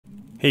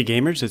Hey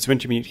gamers, it's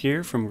Wintermute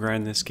here from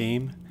Grind This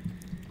Game.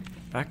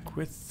 Back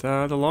with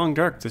The Long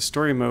Dark, the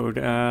story mode.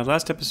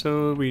 Last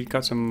episode we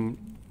got some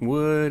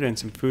wood and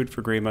some food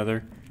for Grey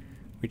Mother.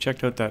 We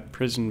checked out that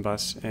prison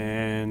bus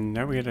and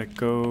now we gotta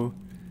go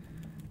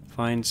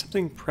find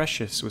something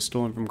precious was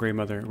stolen from Grey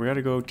Mother. We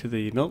gotta go to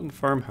the Milton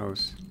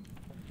farmhouse,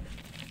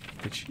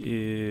 which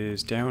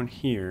is down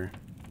here.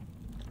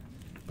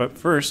 But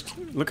first,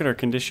 look at our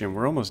condition.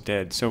 We're almost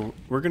dead, so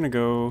we're gonna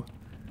go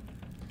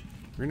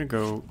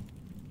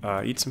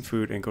eat some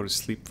food and go to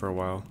sleep for a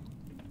while.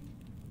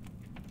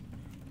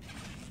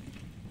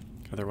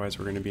 Otherwise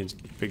we're going to be in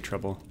big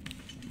trouble.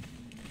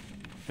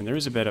 And there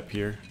is a bed up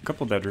here. A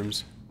couple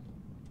bedrooms.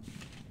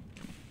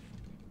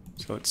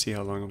 So let's see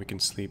how long we can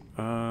sleep.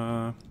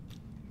 Let's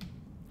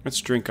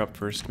drink up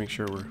first. Make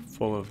sure we're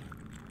full of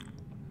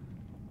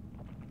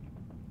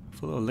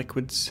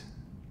liquids.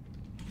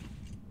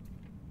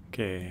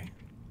 Okay.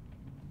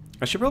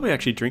 I should probably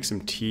actually drink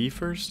some tea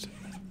first.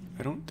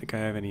 I don't think I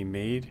have any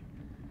made.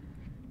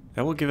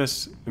 That will give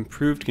us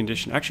improved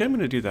condition. Actually, I'm going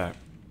to do that.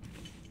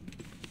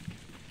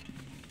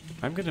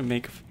 I'm going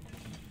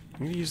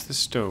to use the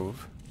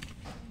stove.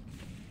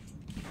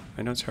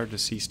 I know it's hard to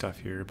see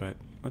stuff here, but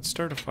let's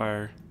start a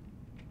fire.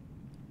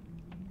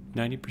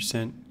 90%.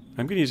 I'm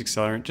going to use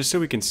accelerant just so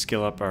we can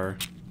skill up our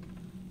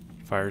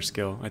fire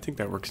skill. I think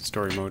that works in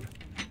story mode.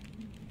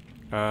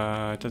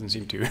 It doesn't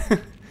seem to.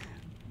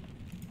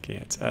 Okay,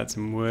 let's add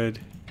some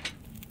wood.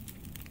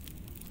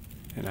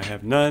 And I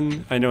have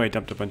none. I know I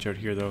dumped a bunch out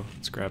here though.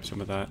 Let's grab some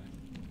of that.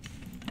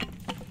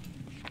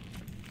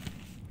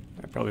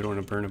 I probably don't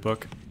want to burn a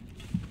book.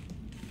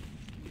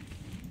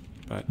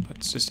 But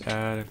let's just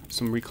add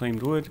some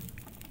reclaimed wood.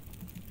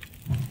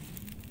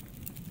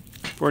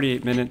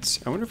 48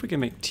 minutes. I wonder if we can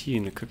make tea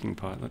in the cooking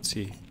pot. Let's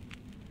see.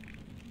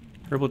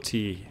 Herbal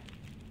tea.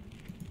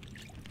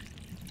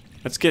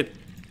 Let's get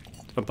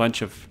a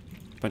bunch of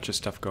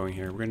stuff going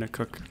here. We're gonna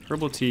cook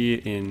herbal tea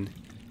in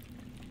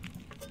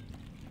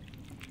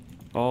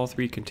all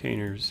 3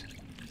 containers.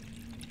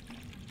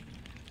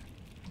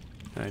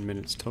 9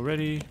 minutes till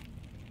ready.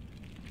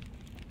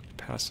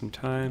 Pass some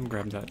time,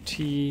 grab that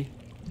tea.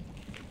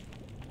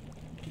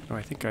 Oh,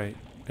 I think I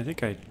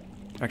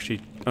actually,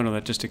 oh no,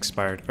 that just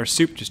expired. Our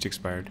soup just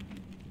expired.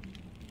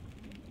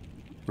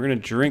 We're gonna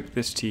drink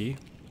this tea.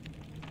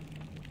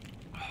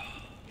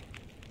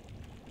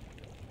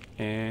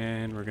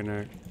 And we're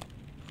gonna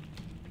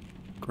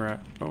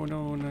grab, oh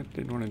no, I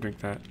didn't want to drink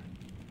that.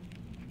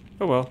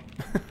 Oh well.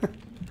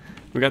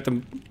 We got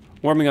the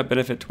warming up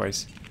benefit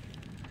twice.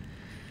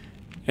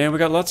 And we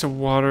got lots of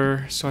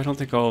water, so I don't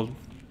think I'll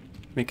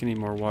make any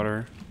more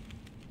water.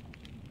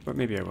 But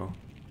maybe I will.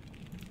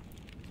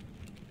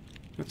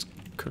 Let's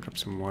cook up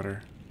some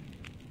water.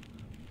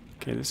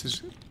 Okay, this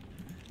is...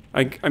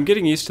 I'm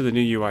getting used to the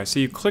new UI. So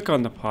you click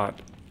on the pot,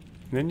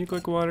 and then you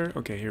click water.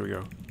 Okay, here we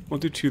go. We'll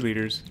do 2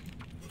 liters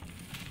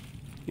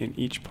in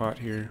each pot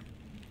here.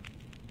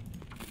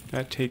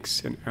 That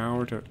takes an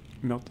hour to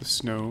melt the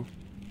snow.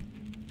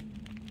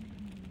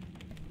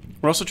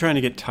 We're also trying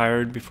to get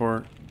tired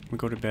before we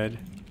go to bed.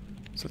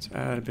 So let's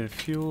add a bit of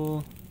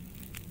fuel.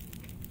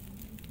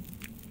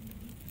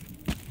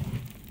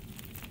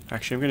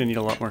 Actually, I'm going to need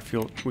a lot more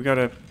fuel. We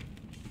gotta...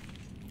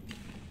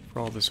 for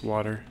all this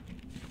water.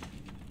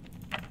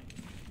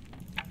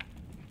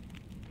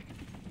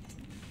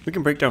 We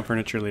can break down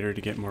furniture later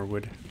to get more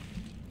wood.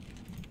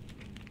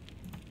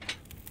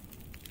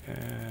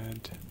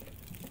 Add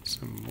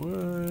some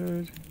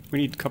wood. We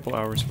need a couple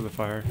hours for the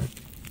fire.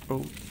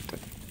 Oh, that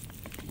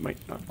might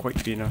not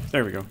quite be enough.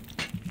 There we go.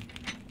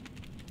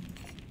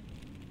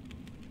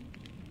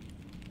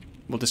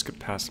 We'll just get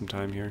past some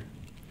time here.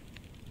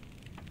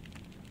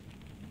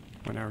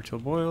 1 hour till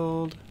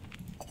boiled.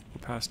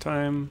 We'll pass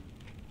time.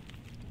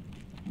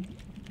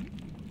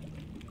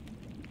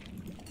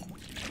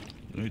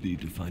 I need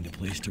to find a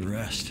place to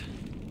rest.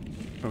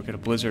 Oh, get a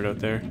blizzard out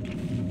there.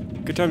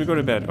 Good time to go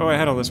to bed. Oh, I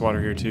had all this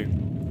water here too.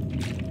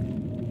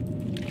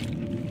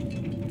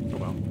 Oh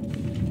well.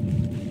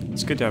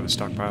 It's good to have a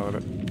stockpile of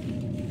it.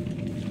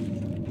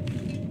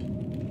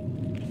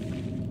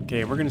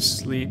 Okay, we're gonna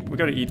sleep. We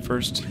gotta eat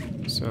first.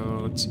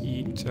 So let's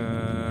eat,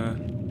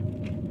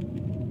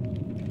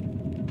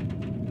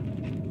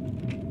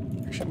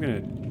 actually, I'm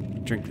gonna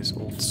drink this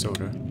old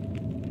soda.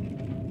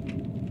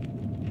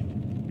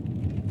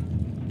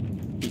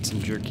 Eat some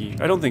jerky.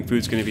 I don't think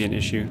food's gonna be an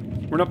issue.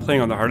 We're not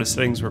playing on the hardest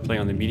settings, we're playing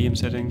on the medium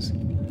settings.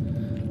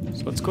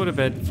 So let's go to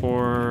bed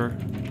for...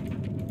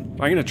 I'm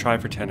gonna try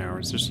for 10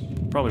 hours. This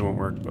probably won't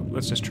work, but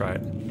let's just try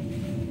it.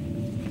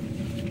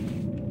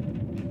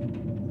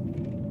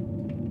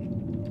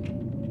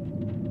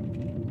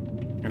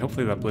 And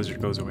hopefully that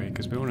blizzard goes away,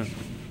 because we want to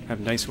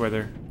have nice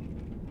weather.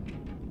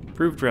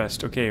 Improved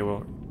rest. Okay,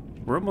 well,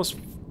 we're almost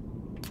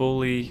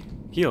fully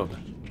healed.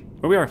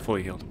 Well, we are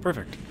fully healed.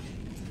 Perfect.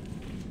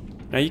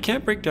 Now, you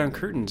can't break down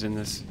curtains in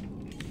this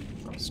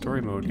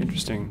story mode.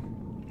 Interesting.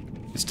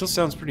 It still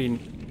sounds pretty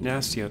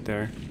nasty out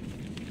there.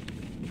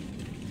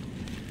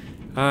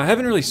 I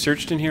haven't really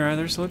searched in here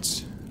either, so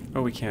let's...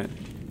 Oh, we can't.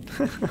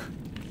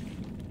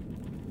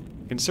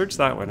 can search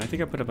that one. I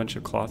think I put a bunch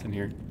of cloth in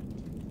here.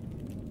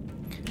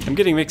 I'm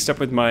getting mixed up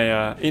with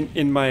my,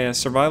 in my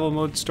survival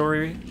mode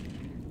story,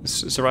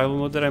 survival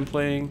mode that I'm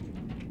playing.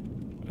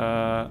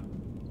 I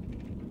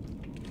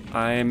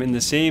am in the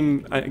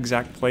same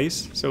exact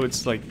place, so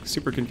it's like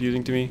super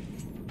confusing to me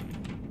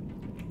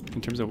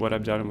in terms of what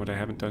I've done and what I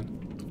haven't done.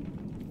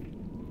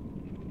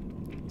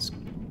 Let's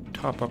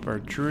top up our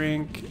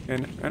drink,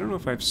 and I don't know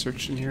if I've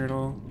searched in here at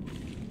all.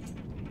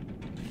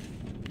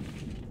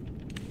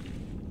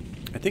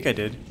 I think I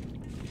did.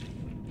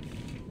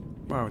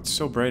 Wow, it's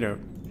so bright out.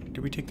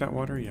 Did we take that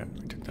water? Yeah,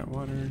 we took that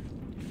water.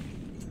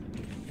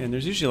 And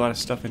there's usually a lot of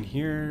stuff in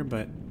here,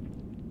 but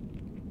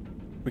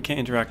we can't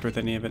interact with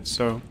any of it,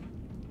 so...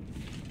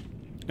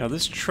 Now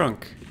this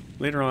trunk,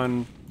 later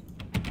on,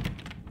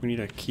 we need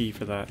a key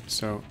for that,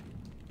 so...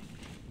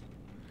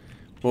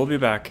 We'll be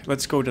back.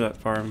 Let's go to that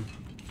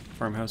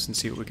farmhouse and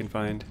see what we can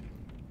find.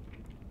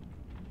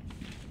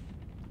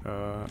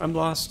 I'm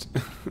lost.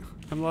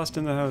 I'm lost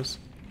in the house.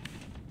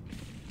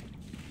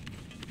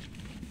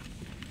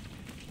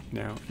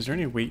 Now, is there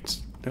any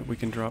weights that we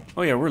can drop?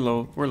 Oh yeah, we're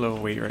low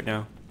weight right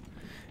now.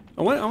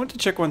 I want to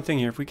check one thing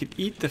here. If we could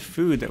eat the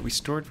food that we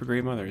stored for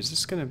Grey Mother, is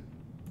this gonna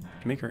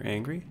make her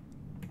angry?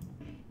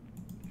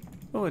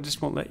 Oh, it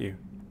just won't let you.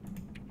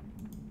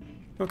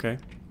 Okay.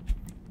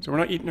 So we're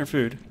not eating her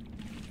food,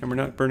 and we're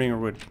not burning her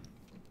wood.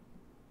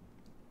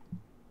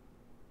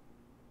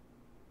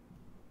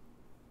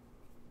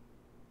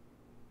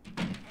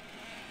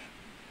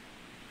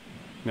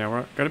 Now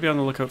we're gotta be on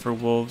the lookout for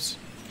wolves.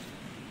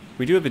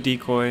 We do have a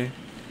decoy.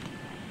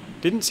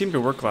 Didn't seem to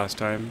work last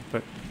time,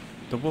 but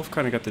the wolf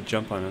kind of got the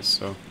jump on us,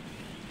 so...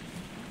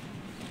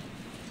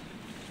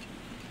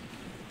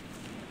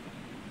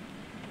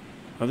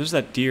 Oh, there's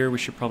that deer we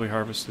should probably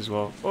harvest as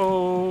well.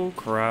 Oh,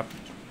 crap.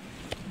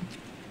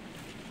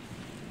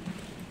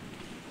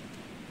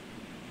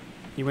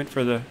 He went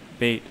for the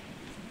bait.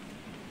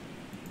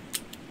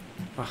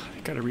 Oh, I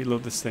gotta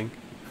reload this thing.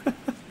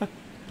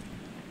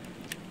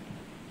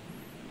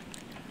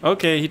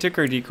 Okay, he took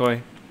our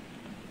decoy.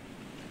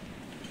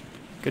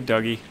 Good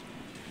doggy.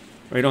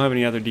 We don't have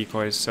any other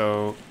decoys,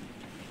 so...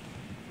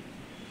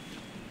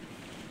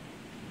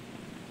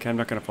 Okay, I'm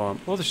not gonna follow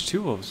him. Oh, there's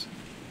two wolves.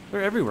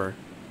 They're everywhere.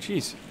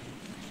 Jeez.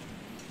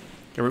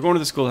 Okay, we're going to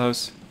the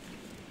schoolhouse.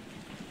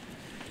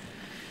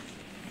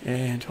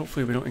 And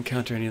hopefully we don't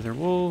encounter any other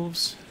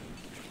wolves.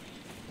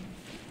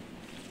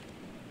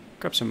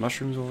 Grab some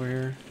mushrooms over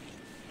here.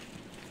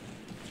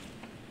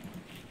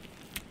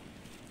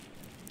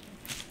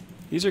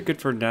 These are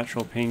good for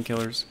natural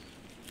painkillers.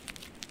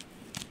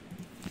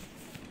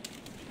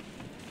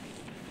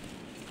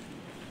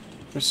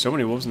 There's so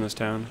many wolves in this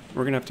town.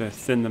 We're gonna have to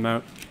thin them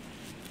out.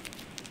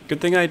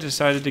 Good thing I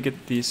decided to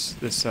get this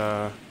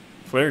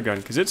flare gun,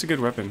 because it's a good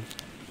weapon.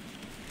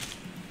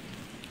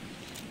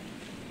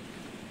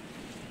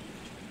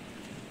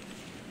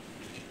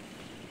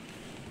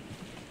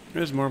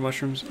 There's more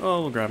mushrooms.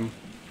 Oh, we'll grab them.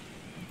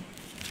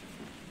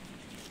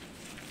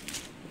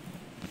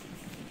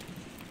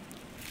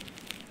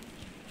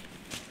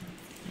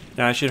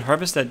 Now I should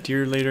harvest that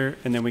deer later,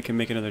 and then we can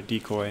make another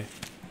decoy.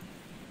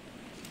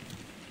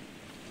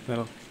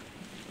 That'll...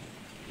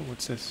 Oh,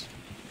 what's this?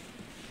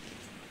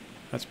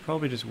 That's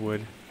probably just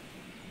wood.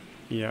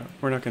 Yeah,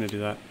 we're not going to do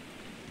that.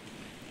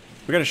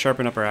 We got to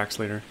sharpen up our axe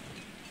later.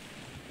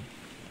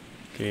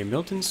 Okay,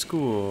 Milton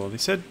School. They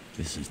said...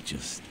 This is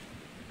just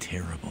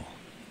terrible.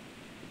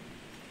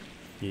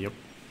 Yep.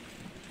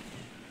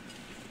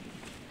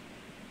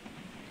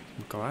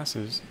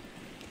 Glasses.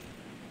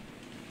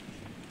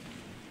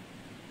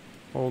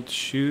 Old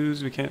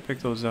shoes, we can't pick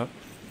those up.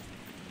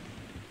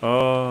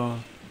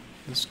 Oh,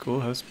 the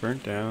schoolhouse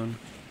burnt down.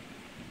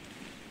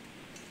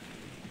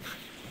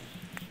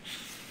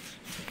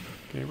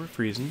 Okay, we're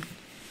freezing.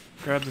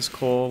 Grab this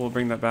coal, we'll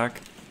bring that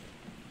back.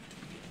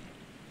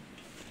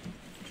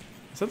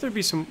 I thought there'd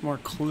be some more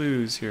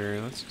clues here.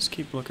 Let's just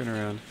keep looking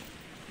around.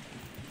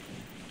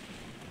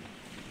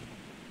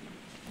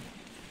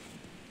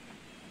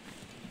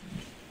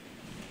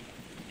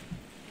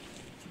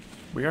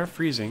 We are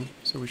freezing,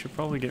 so we should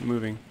probably get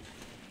moving.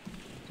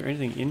 Is there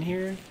anything in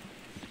here?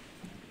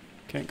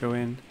 Can't go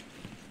in.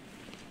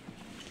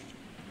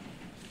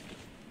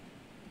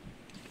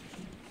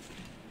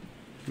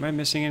 Am I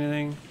missing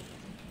anything?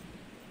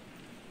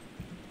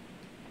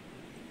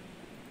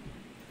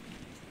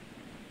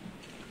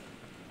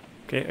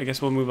 Okay, I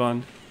guess we'll move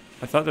on.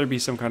 I thought there'd be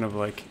some kind of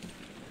like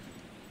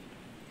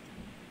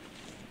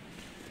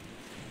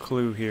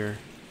clue here.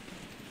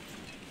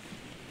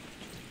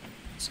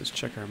 Let's just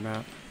check our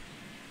map.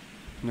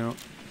 No.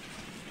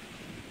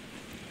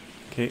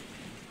 Okay,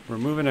 we're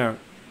moving out.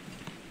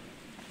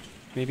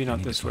 Maybe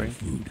not this way.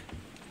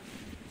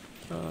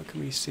 Can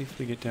we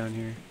safely get down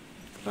here?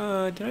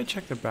 Did I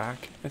check the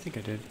back? I think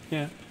I did.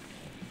 Yeah.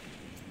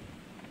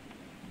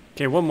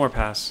 Okay, one more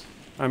pass.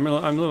 I'm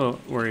a little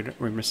worried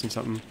we're missing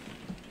something.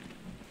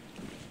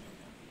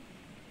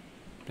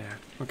 Yeah,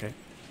 okay.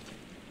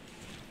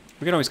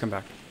 We can always come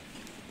back.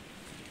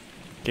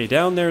 Okay,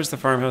 down there's the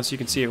farmhouse. You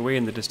can see it way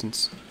in the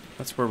distance.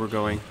 That's where we're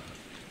going.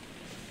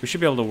 We should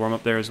be able to warm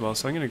up there as well,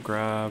 so I'm gonna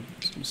grab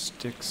some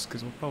sticks,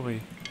 because we'll probably...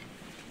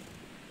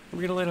 Are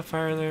we gonna light a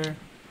fire there?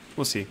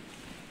 We'll see.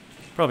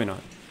 Probably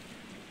not.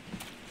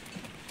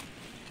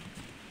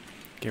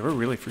 Okay, we're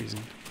really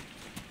freezing.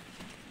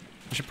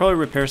 I should probably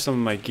repair some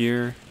of my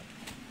gear.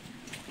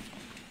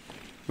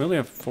 We only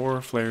have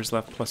 4 flares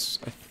left, plus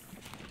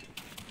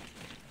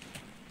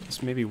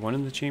maybe 1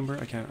 in the chamber.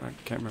 I can't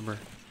remember.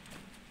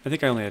 I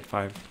think I only had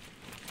 5.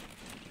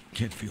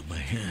 Can't feel my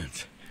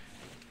hands.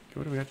 Okay,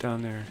 what do we got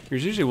down there?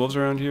 There's usually wolves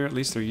around here. At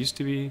least there used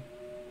to be.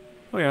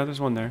 Oh yeah, there's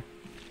one there.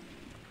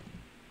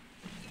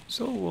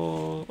 So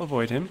we'll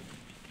avoid him.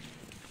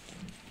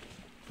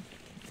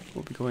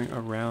 We'll be going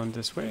around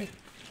this way,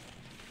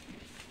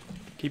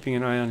 keeping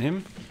an eye on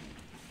him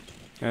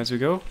as we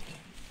go.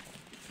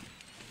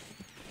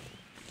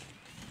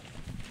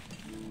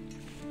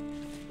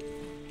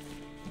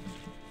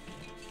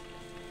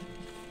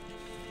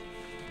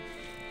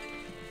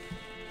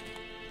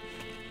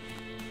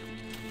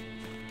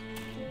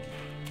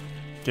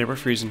 Okay, we're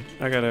freezing.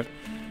 Did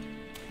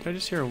I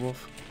just hear a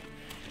wolf?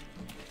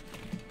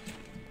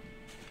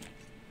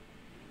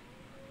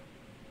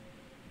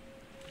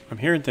 I'm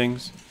hearing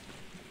things.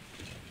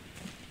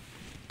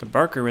 The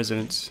Barker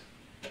residence.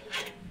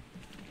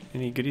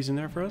 Any goodies in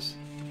there for us?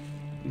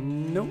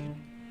 Nope.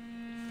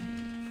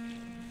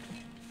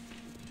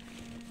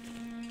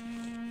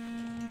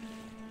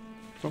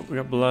 Oh, we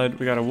got blood.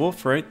 We got a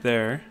wolf right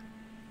there.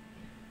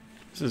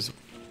 This is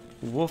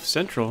Wolf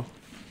Central.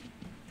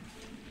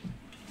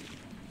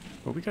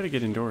 But we gotta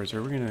get indoors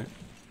or we're gonna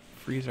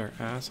freeze our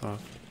ass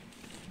off.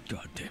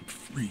 Goddamn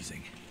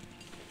freezing.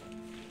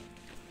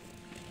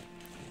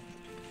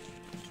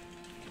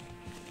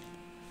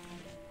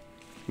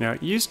 Now,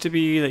 it used to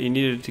be that you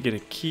needed to get a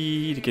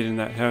key to get in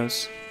that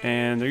house,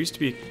 and there used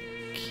to be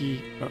a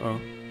key,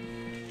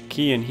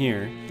 key in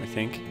here, I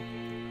think.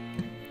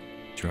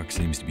 Truck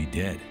seems to be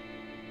dead.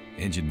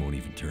 Engine won't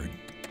even turn.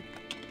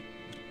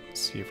 Let's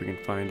see if we can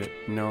find it.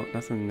 No,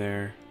 nothing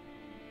there.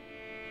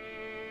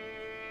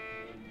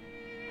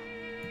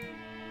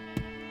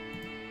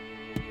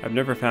 I've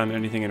never found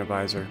anything in a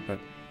visor, but...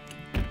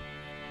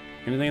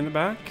 Anything in the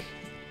back?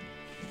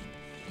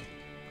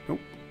 Nope.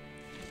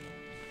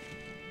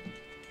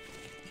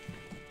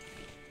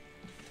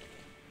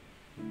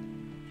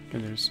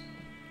 And there's...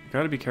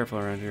 Gotta be careful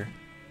around here.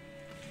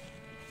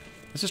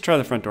 Let's just try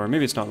the front door.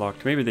 Maybe it's not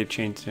locked. Maybe they've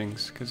changed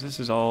things, because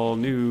this is all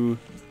new.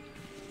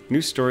 New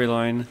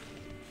storyline.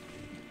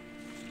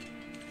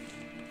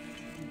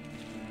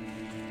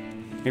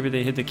 Maybe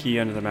they hid the key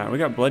under the mat. We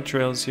got blood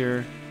trails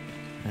here.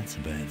 That's a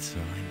bad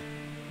sign.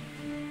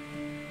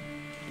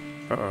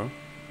 Uh-oh.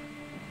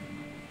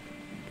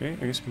 Okay,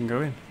 I guess we can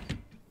go in.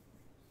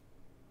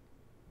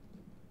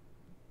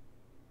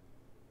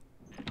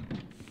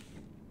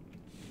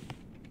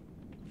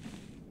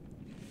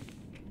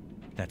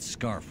 That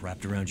scarf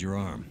wrapped around your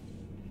arm.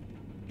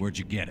 Where'd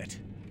you get it?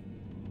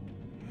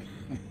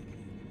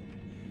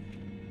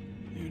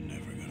 You're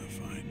never gonna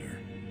find her.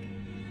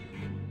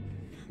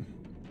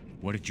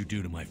 What did you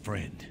do to my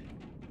friend?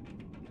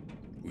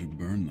 We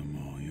burned them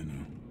all, you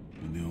know,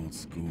 in the old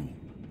school.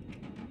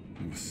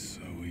 It was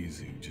so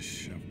easy. We just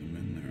shoved them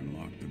in there and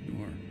locked the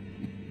door.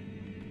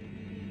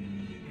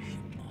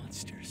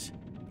 Monsters.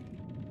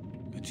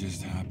 It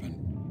just happened.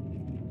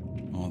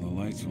 All the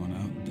lights went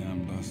out,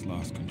 damn bus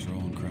lost control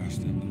and crashed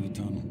into the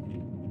tunnel.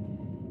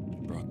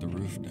 Brought the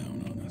roof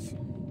down on us.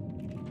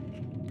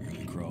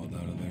 Barely crawled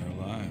out of there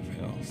alive.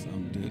 Hell,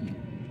 some didn't.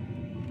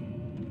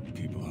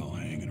 People all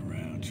hanging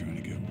around trying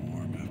to get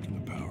warm after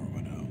the power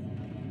went out.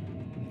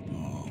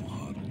 All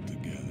huddled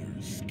together,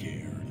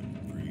 scared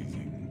and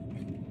freezing.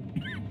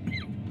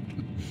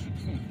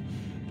 Oh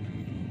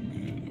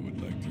man, I would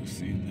like to have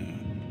seen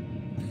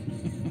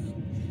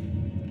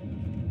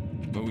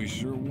that. But we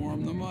sure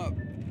warmed them up.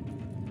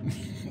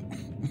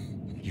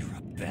 You're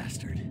a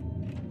bastard.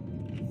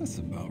 That's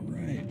about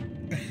right.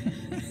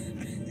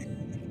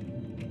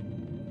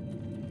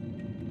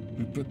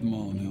 We put them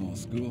all in the old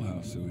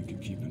schoolhouse so we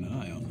could keep an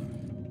eye on them.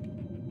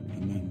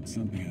 And then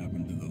something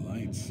happened to the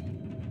lights.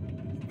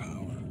 The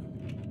power.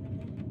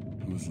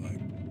 It was like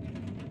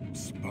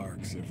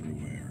sparks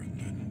everywhere and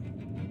then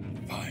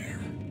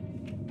fire.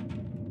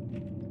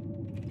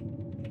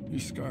 Your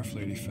scarf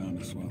lady found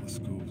us while the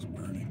school was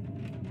burning.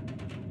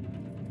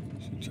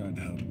 She tried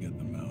to help get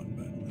them out,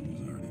 but it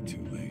was already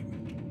too late.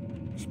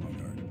 Smoke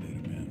already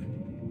did them in.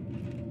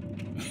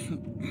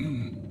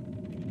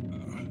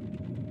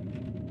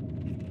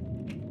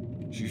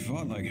 She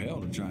fought like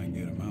hell to try and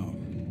get him out.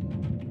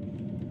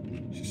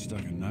 She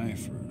stuck a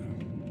knife or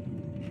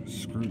a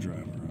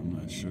screwdriver, I'm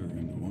not sure,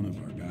 into one of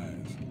our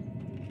guys.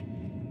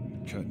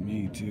 Cut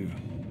me too.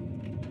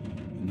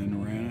 And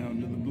then ran out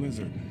into the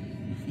blizzard.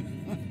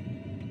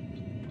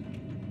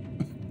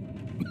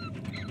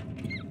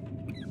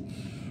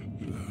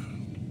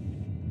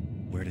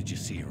 Where did you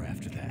see her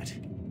after that?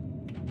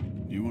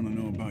 You want to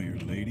know about your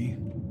lady?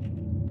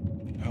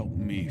 Help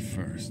me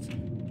first.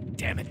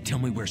 Damn it, tell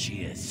me where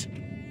she is.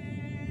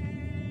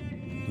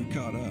 We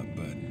caught up,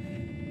 but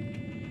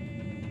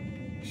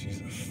she's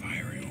a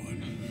fiery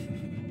one.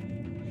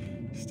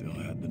 Still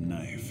had the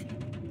knife.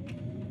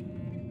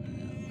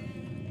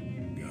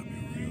 Got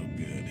me real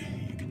good,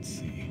 you can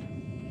see.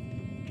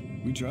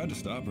 We tried to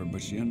stop her,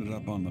 but she ended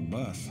up on the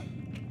bus.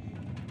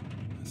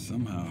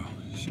 Somehow,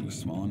 she was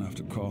small enough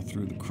to crawl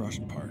through the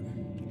crushed part.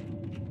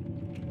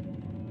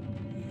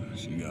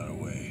 She got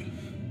away.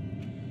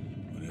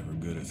 Whatever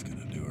good it's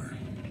gonna do her.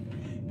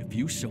 If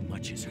you so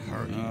much as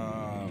hurt...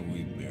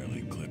 We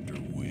barely clipped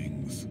her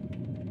wings.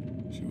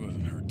 She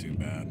wasn't hurt too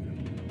bad.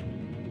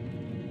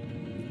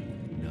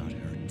 Not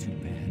hurt too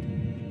bad.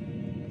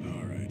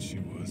 All right, she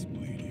was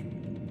bleeding.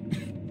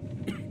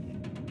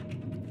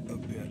 A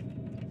bit.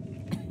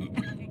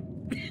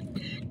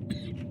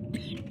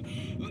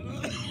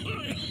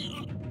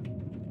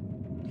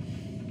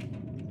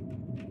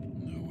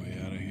 No way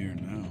out of here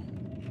now.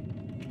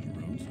 The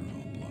roads are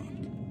all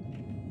blocked.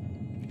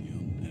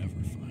 You'll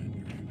never find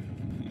her.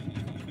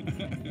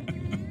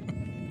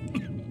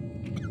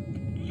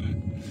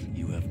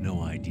 You have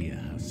no idea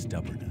how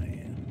stubborn I am.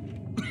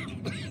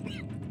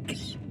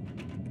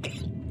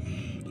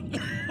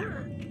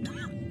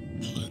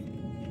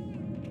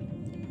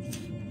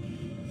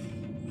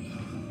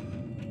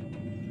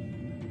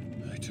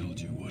 I told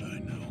you what I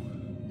know.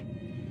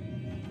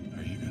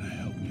 Are you gonna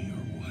help me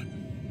or what?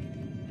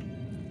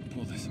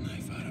 Pull this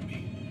knife out of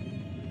me.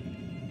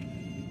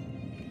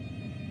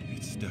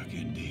 It's stuck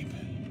in deep,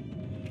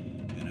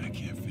 and I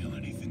can't feel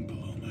anything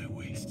below my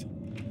waist.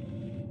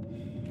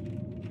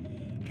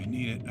 I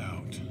need it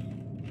out.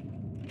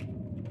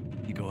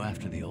 You go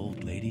after the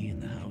old lady in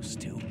the house,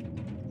 too?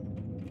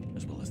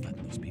 As well as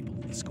letting those people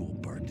in the school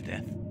burn to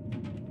death?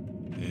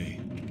 Hey.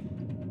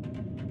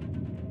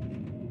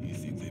 You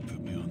think they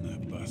put me on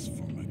that bus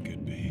for my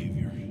good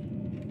behavior?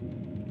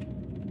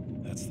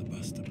 That's the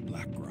bus to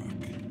Black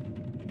Rock.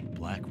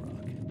 Black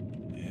Rock?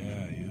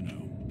 Yeah, you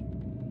know.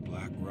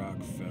 Black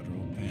Rock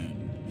Federal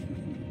Pen.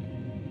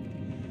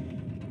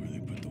 Where they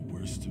put the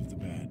worst of the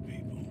bad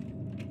people.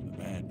 The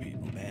bad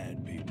people,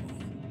 bad people.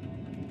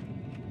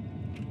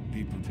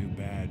 People too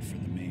bad for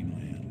the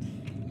mainland.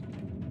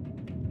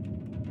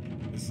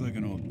 It's like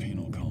an old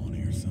penal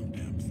colony or some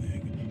damn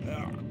thing.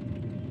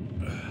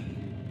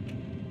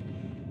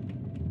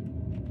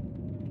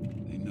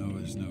 They know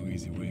there's no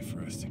easy way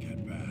for us to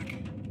get back.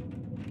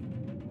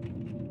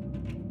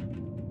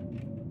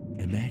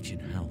 Imagine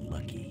how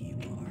lucky you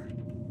are.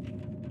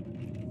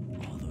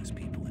 All those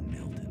people in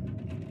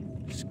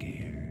Milton,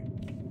 scared,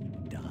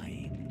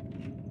 dying,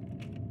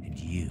 and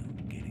you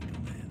getting to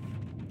live.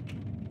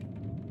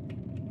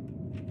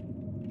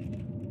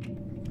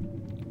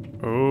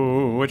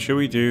 Oh, what should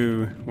we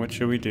do? What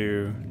should we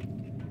do?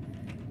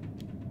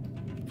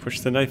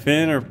 Push the knife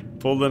in or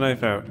pull the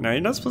knife out? Now,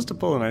 you're not supposed to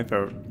pull a knife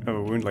out of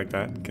a wound like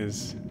that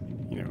because,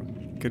 you know,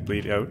 it could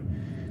bleed out.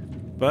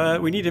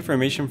 But we need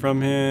information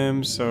from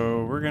him,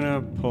 so we're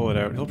gonna pull it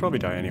out. He'll probably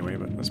die anyway,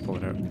 but let's pull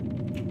it out.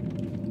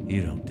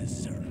 You don't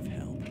deserve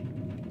help.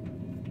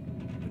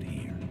 But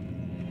here.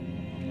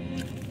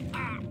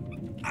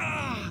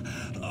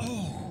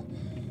 Oh.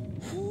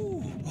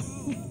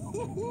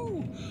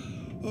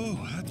 Oh,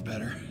 that's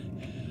better.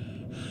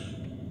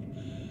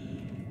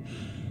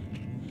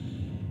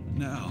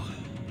 Now,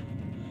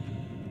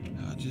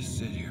 I'll just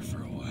sit here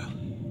for a while.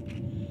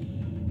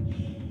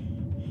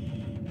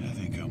 I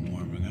think I'm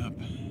warming up.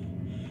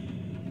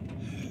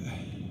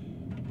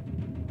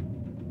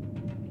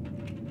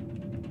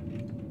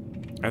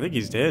 I think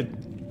he's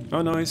dead.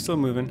 Oh no, he's still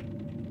moving.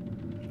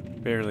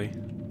 Barely.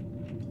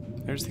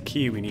 There's the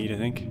key we need, I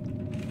think.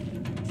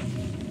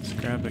 Let's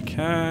grab the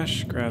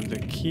cash, grab the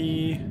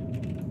key.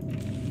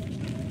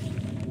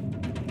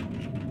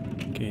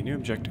 Okay, new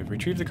objective.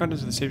 Retrieve the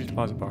contents of the safety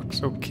deposit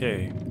box.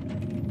 Okay.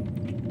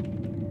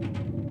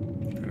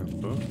 Got a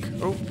book.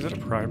 Oh, is that a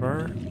pry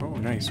bar? Oh,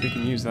 nice. We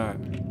can use that.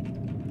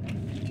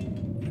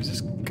 There's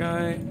this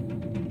guy.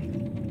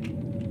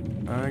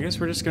 I guess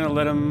we're just gonna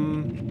let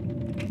him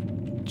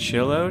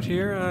chill out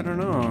here? I don't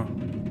know.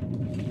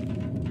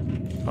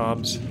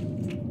 Hobbs.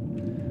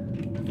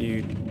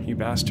 You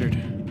bastard.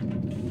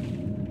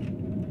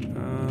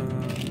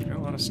 Got a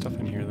lot of stuff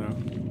in here, though.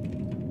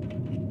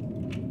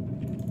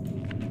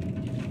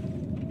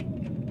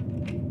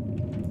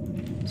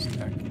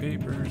 Stack of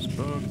papers,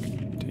 book,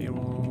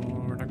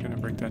 table. We're not gonna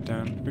break that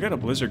down. We got a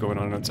blizzard going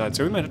on outside,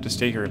 so we might have to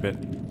stay here a bit.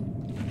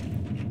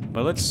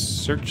 But let's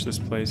search this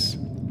place.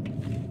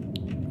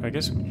 I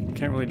guess we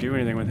can't really do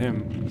anything with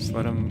him. Just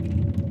let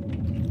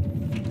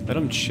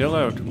him chill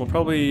out. We'll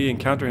probably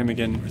encounter him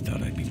again. Never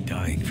thought I'd be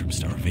dying from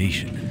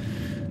starvation.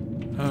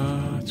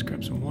 Let's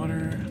grab some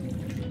water.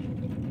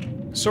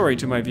 Sorry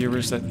to my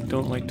viewers that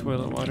don't like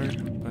toilet water,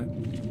 but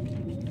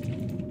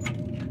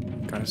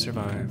gotta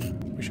survive.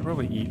 We should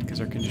probably eat because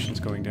our condition's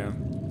going down.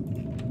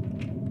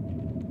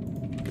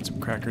 Get some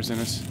crackers in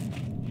us.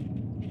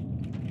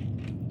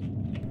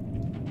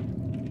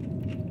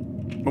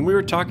 When we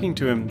were talking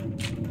to him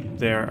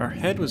there, our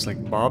head was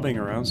like bobbing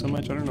around so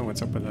much. I don't know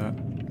what's up with that.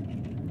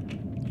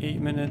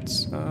 8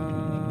 minutes.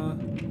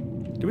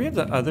 Do we have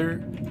the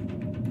other?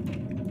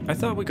 I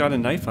thought we got a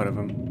knife out of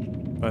him,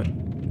 but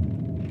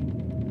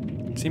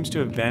it seems to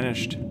have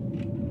vanished.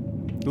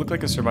 It looked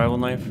like a survival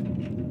knife.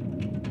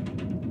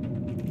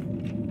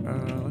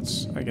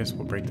 I guess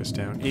we'll break this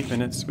down. 8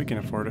 minutes, we can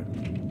afford it.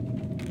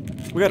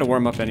 We gotta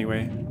warm up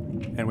anyway,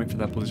 and wait for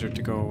that blizzard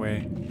to go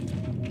away.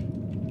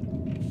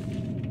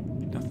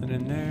 Nothing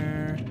in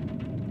there.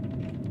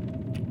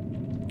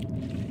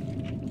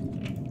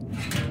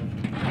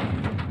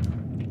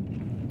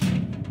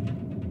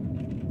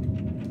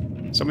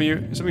 Some of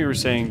you were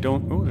saying,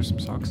 don't... Oh, there's some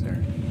socks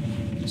there.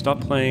 Stop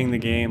playing the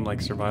game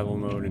like survival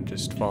mode and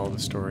just follow the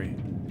story.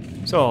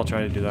 So I'll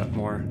try to do that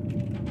more.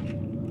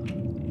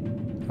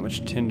 How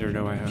much tinder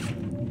do I have?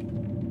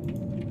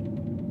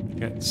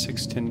 Got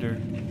 6 tinder.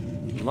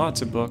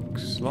 Lots of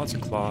books, lots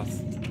of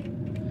cloth.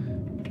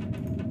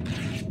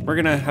 We're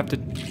gonna have to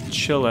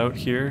chill out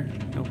here.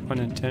 No pun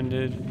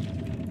intended.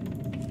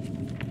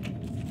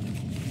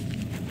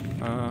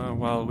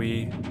 While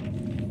we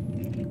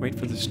wait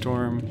for the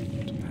storm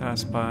to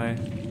pass by.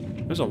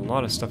 There's a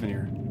lot of stuff in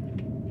here.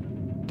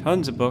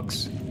 Tons of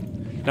books.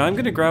 Now I'm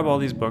gonna grab all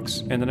these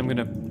books and then I'm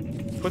gonna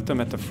put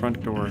them at the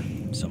front door.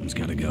 Something's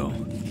gotta go.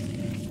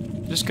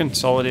 Just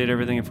consolidate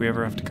everything if we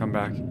ever have to come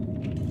back.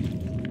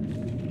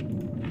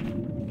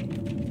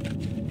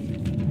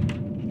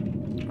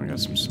 I got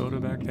some soda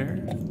back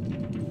there.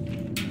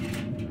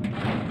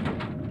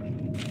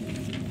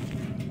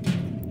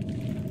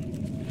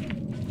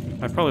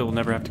 I probably will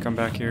never have to come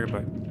back here,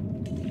 but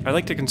I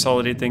like to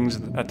consolidate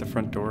things at the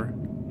front door.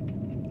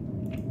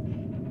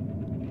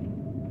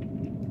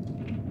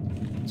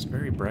 It's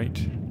very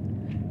bright.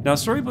 Now,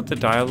 sorry about the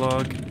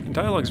dialogue.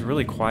 Dialogue's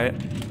really quiet.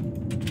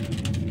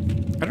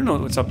 I don't know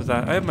what's up with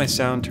that. I have my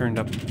sound turned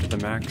up to the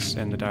max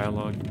and the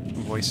dialogue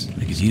voice.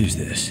 I could use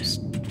this.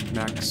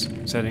 Max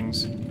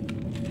settings.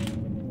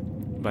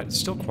 But it's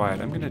still quiet.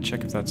 I'm gonna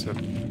check if that's a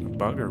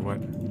bug or what.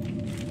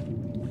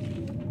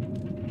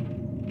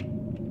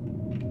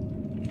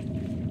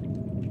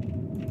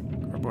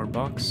 Cardboard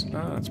box.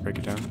 Let's break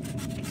it down.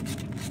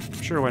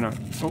 Sure, why not?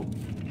 Oh,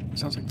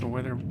 sounds like the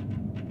weather.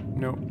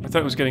 No, I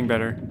thought it was getting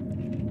better.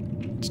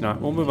 It's not.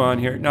 We'll move on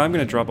here. Now I'm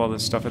gonna drop all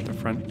this stuff at the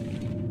front.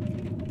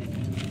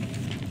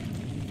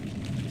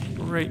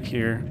 Right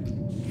here.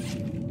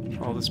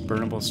 All this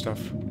burnable stuff.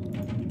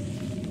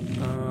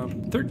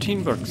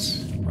 13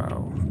 books.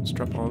 Wow. Let's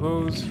drop all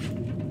those.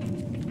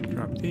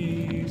 Drop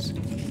these.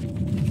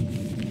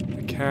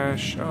 The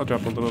cash. I'll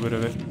drop a little bit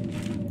of it.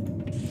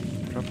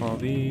 Drop all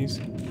these.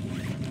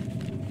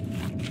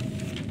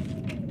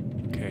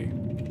 Okay.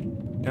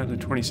 Down to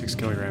 26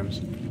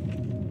 kilograms.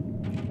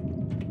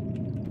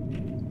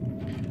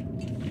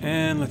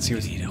 And let's see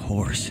what's... Need a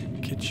horse.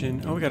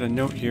 Kitchen. Oh, we got a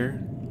note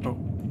here. Oh.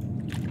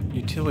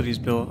 Utilities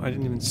bill. I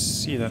didn't even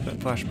see that.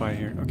 That flashed by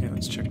here. Okay,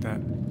 let's check that.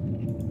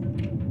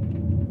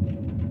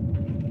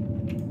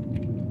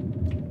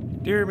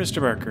 Dear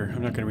Mr. Barker,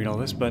 I'm not going to read all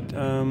this, but,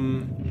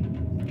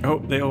 oh,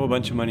 they owe a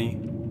bunch of money.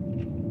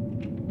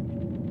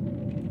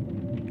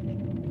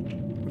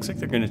 Looks like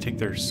they're going to take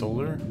their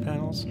solar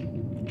panels.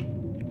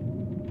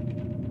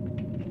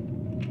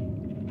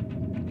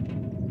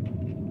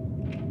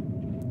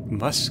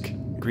 Musk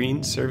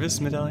Green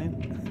Service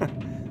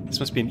Medallion?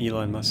 This must be an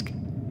Elon Musk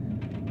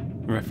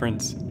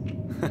reference.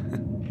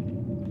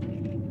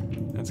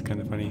 That's kind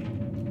of funny.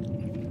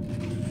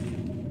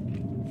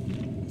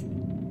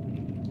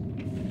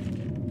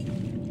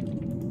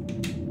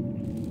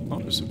 Oh,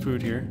 there's some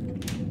food here.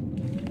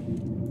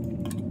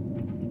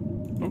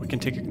 Oh, we can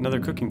take another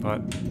cooking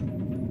pot.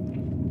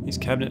 These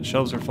cabinet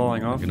shelves are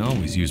falling off. You can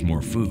always use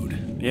more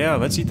food. Yeah,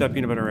 let's eat that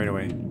peanut butter right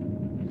away.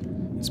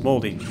 It's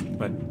moldy,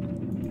 but...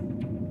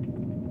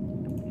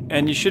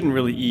 And you shouldn't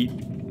really eat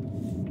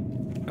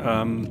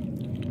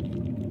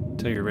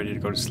until you're ready to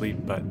go to sleep,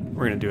 but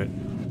we're gonna do it.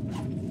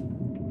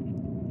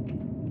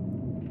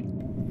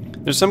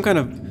 There's some kind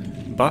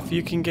of buff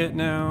you can get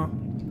now,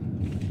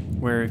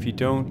 where if you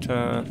don't,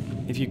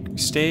 if you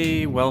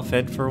stay well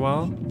fed for a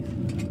while,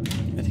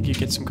 I think you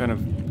get some kind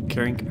of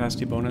carrying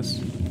capacity bonus.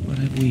 What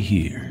have we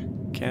here?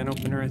 Can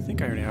opener, I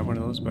think I already have one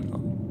of those, but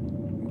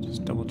we'll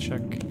just double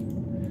check.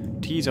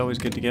 Tea's always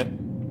good to get.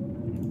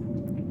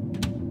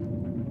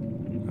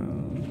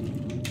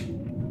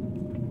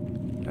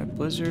 That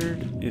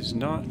blizzard is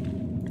not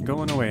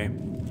going away.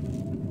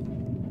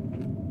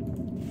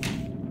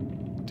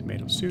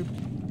 Tomato soup.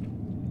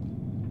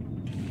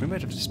 We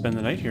might have to spend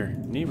the night here.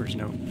 Neighbor's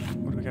note.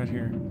 What do we got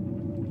here?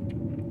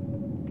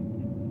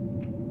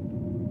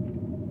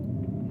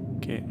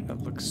 Okay,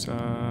 that looks,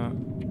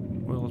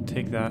 we'll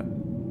take that.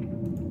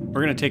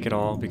 We're gonna take it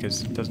all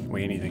because it doesn't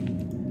weigh anything.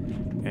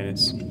 And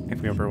it's,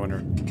 if we ever want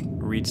to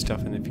read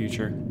stuff in the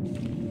future.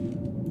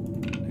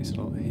 Nice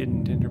little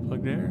hidden tinder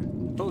plug there.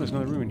 Oh, there's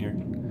another room in here.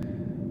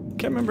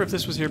 Can't remember if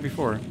this was here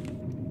before.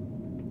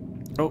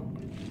 Oh.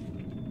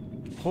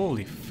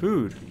 Holy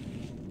food.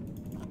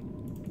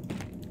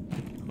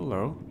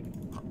 Hello.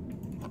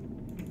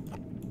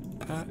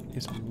 That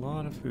is a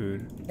lot of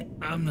food.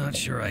 I'm not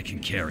sure I can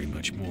carry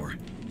much more.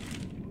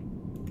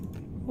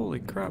 Holy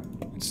crap.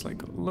 It's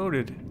like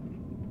loaded.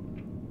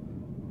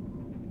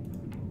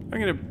 I'm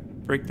gonna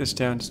break this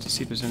down just to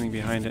see if there's anything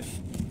behind it.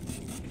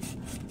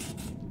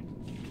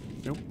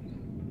 Nope.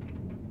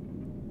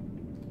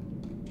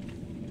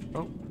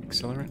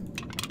 accelerant.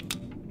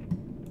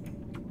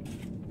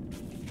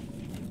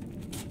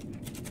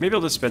 Maybe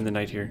I'll just spend the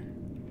night here.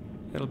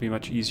 That'll be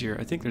much easier.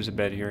 I think there's a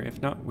bed here.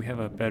 If not, we have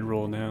a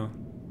bedroll now.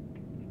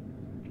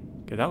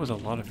 Okay, that was a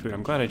lot of food.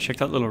 I'm glad I checked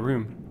that little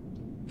room.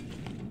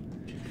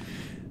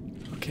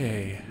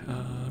 Okay,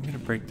 I'm gonna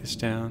break this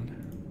down.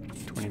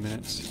 20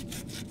 minutes.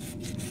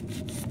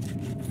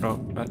 Oh,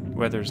 that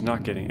weather's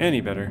not getting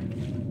any better.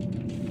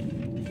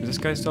 Is this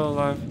guy still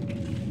alive?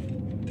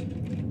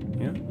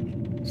 Yeah,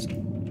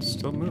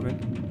 still moving.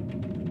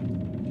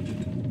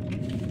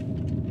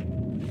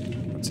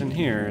 What's in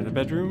here? The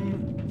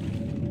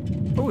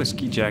bedroom? Oh, a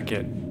ski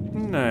jacket.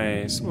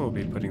 Nice. We'll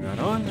be putting that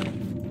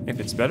on if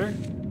it's better.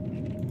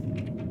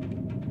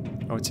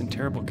 Oh, it's in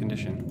terrible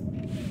condition.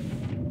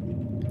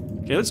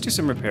 Okay, let's do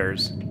some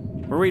repairs.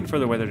 We're waiting for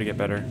the weather to get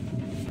better.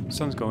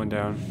 Sun's going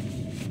down.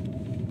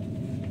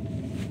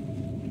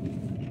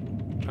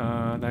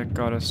 That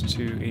got us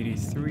to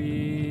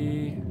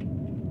 83.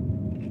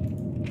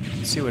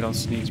 Let's see what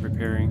else needs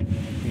repairing.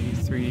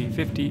 83,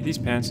 50. These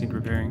pants need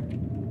repairing.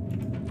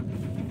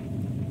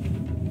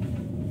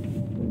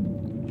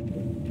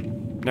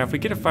 Now, if we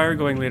get a fire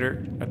going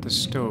later at the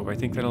stove, I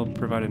think that'll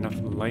provide enough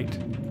light.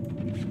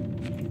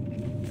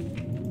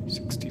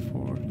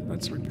 64.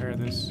 Let's repair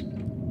this.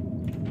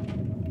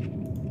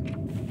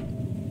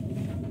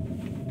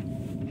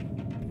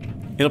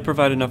 It'll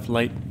provide enough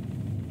light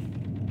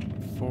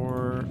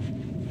for...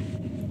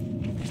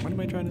 What am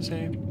I trying to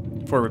say?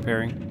 For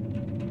repairing.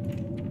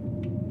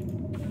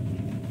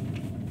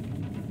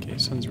 Okay,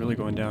 sun's really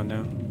going down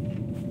now.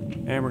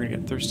 And we're gonna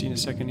get thirsty in a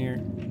second here.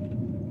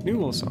 New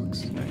wool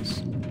socks.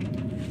 Nice.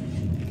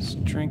 Let's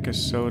drink a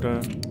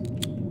soda.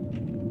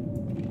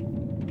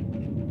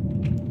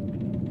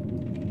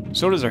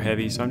 Sodas are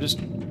heavy, so I'm just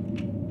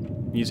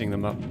using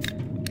them up.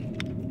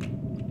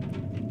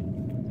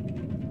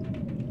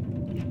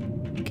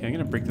 Okay, I'm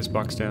gonna break this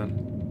box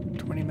down.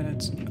 20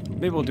 minutes.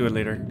 Maybe we'll do it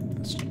later.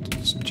 Let's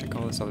just check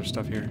all this other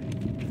stuff here.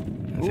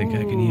 I think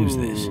I can use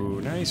this.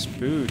 Ooh, nice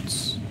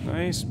boots.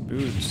 Nice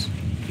boots.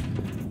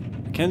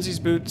 Mackenzie's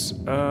boots.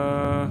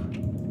 Well,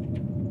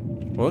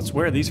 let's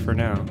wear these for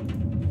now.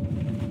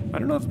 I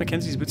don't know if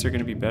Mackenzie's boots are going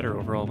to be better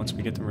overall once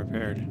we get them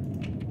repaired.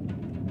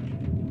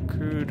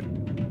 Crude.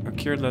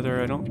 Cured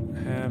leather. I don't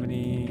have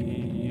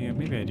any... Yeah,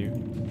 maybe I do.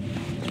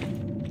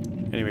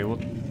 Anyway,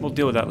 we'll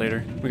deal with that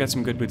later. We got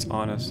some good boots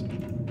on us.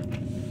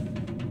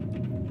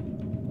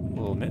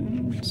 Wool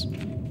mittens.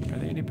 Are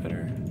they any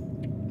better?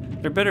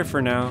 They're better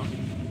for now.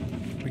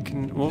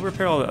 We'll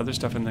repair all the other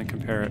stuff and then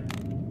compare it.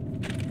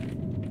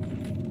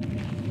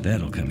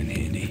 That'll come in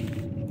handy.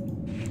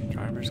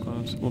 Driver's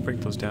gloves. We'll break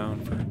those down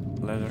for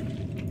leather.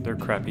 They're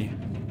crappy.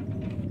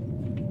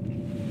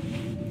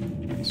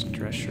 Nice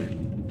dress shirt.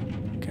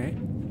 Okay.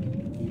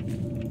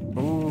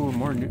 Oh,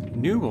 more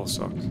new wool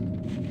socks.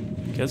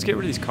 Okay, let's get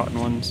rid of these cotton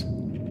ones.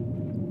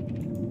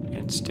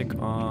 And stick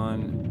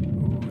on...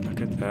 Ooh,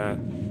 look at that.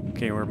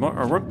 Okay,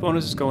 our work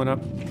bonus is going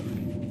up.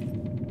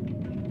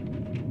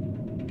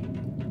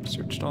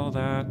 Searched all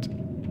that.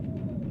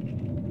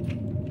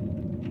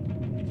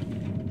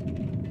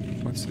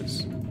 What's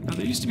this? Oh,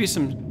 there used to be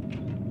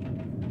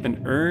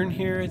an urn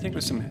here, I think,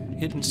 with some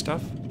hidden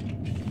stuff.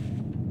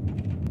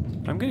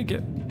 I'm gonna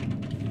get...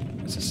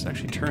 Let's just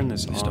actually turn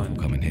this on. Stuff will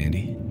come in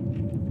handy.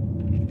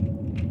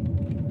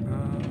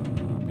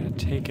 I'm gonna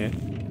take it.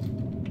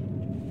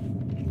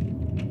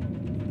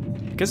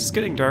 Because it's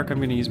getting dark, I'm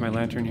gonna use my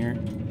lantern here.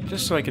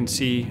 Just so I can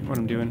see what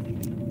I'm doing.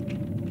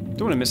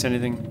 Don't want to miss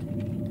anything.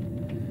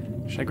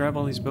 Should I grab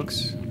all these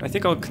books? I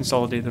think I'll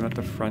consolidate them at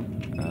the front.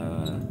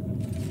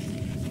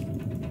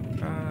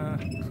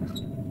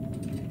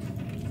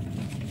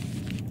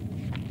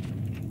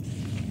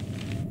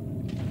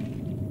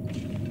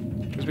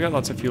 Because we got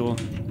lots of fuel.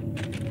 I'm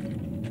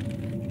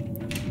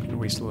gonna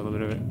waste a little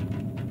bit of it.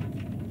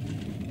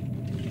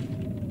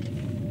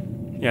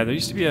 Yeah, there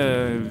used to be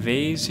a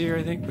vase here,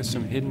 I think, with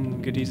some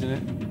hidden goodies in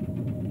it.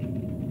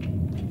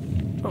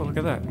 Oh, look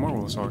at that. More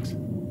wool socks.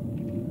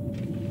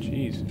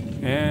 Jeez.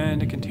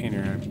 And a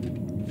container.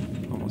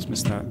 I almost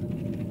missed that.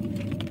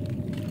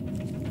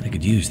 I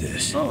could use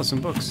this. Oh,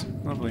 some books.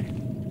 Lovely.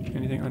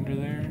 Anything under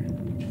there?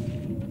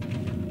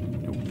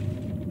 Nope.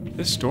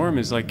 This storm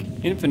is like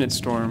infinite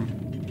storm.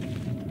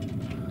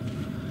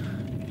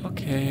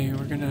 Okay,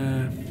 we're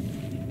gonna...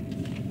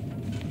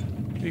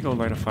 Maybe go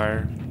light a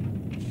fire.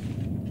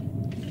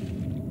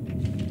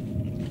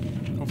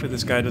 Hopefully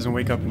this guy doesn't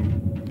wake up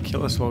and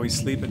kill us while we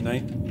sleep at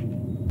night.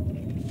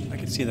 I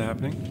can see that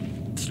happening.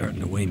 It's starting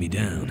to weigh me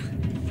down.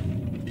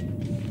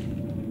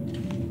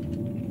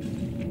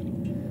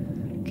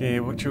 Okay,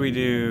 what should we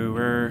do?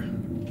 Where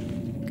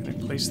can I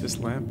place this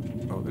lamp?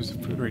 Oh, there's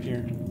food right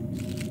here.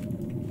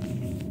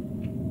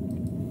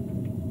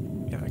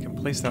 Yeah, I can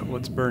place that while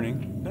it's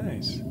burning.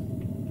 Nice.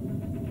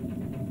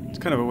 It's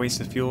kind of a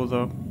waste of fuel,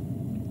 though.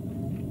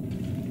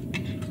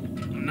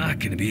 I'm not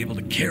going to be able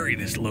to carry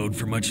this load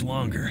for much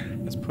longer.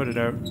 Let's put it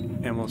out,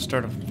 and we'll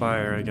start a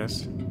fire, I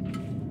guess.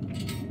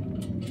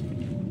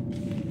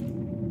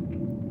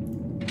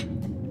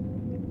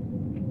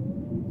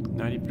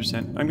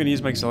 50%. I'm going to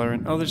use my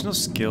accelerant. Oh, there's no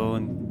skill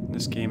in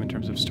this game in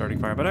terms of starting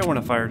fire, but I want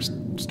a fire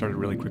started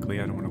really quickly.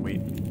 I don't want to wait.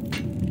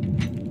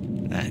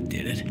 That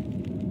did it.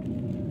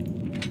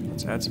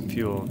 Let's add some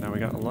fuel. Now we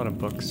got a lot of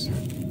books.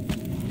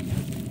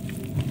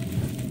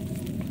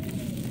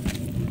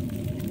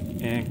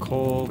 And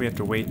coal, we have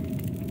to wait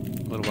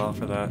a little while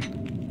for that.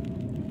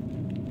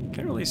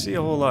 Can't really see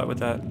a whole lot with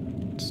that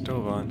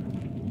stove on.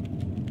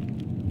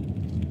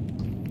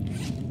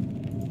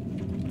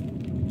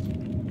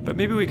 But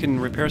maybe we can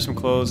repair some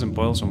clothes and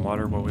boil some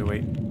water while we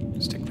wait.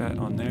 Stick that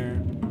on there.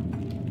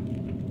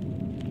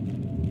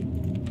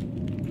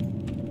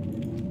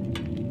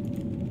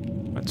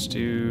 Let's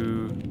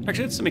do...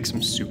 Actually, let's make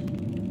some soup.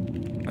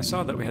 I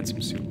saw that we had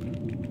some soup.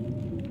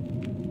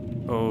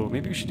 Oh,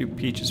 maybe we should do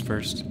peaches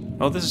first.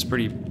 Oh, this is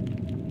pretty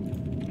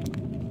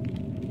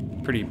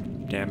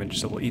damaged,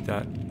 so we'll eat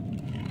that.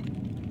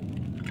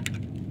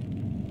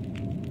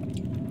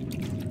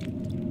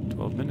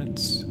 12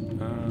 minutes.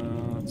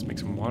 Let's make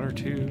some water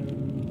too.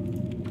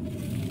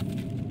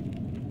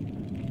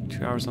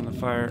 2 hours on the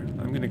fire.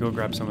 I'm gonna go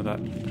grab some of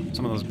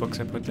those books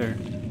I put there.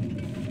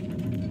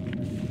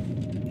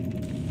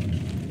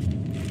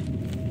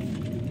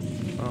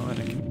 Oh, and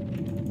I can...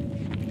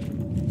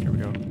 Here we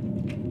go.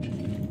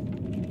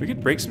 We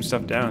could break some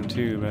stuff down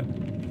too, but...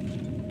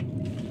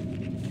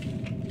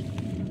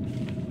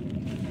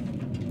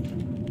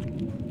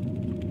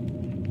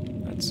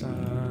 Let's,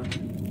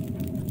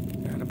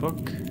 add a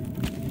book.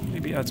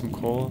 Maybe add some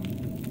coal.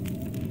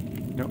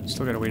 Nope,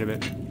 still gotta wait a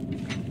bit.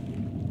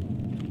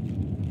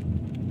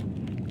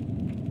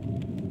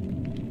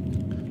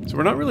 So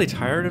we're not really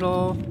tired at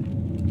all.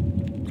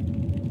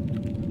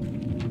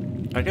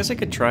 I guess I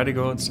could try to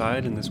go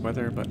outside in this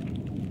weather, but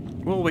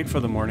we'll wait for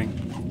the morning.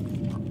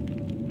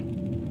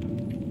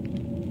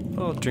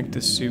 I'll drink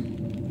this soup.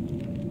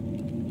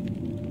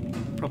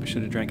 Probably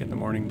should have drank it in the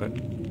morning, but...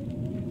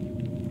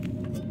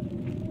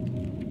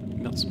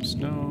 Melt some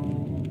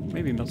snow.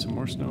 Maybe melt some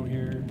more snow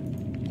here.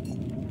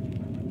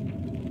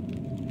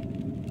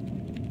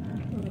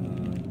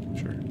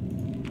 Sure.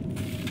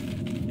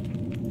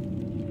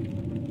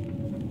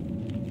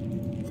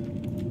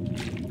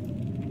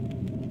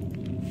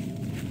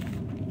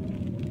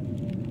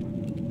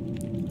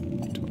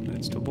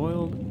 It's still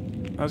boiled.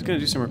 I was gonna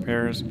do some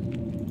repairs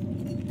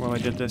while I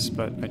did this,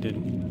 but I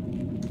didn't.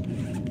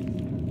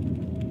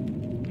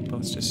 But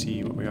let's just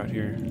see what we got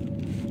here.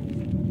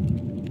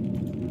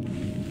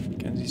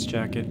 Kenzie's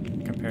jacket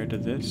compared to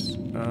this.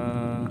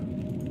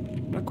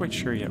 Not quite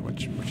sure yet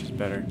which is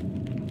better.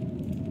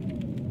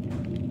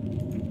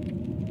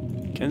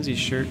 Kenzie's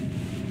shirt.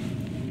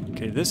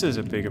 Okay, this is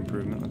a big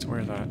improvement. Let's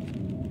wear that.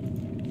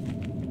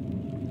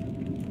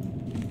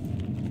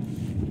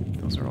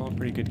 Those are all in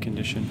pretty good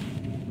condition.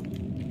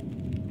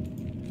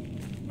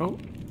 Oh,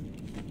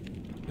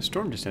 the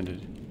storm just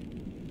ended.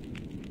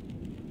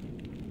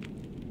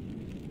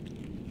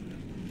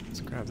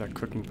 Let's grab that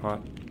cooking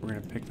pot. We're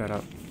gonna pick that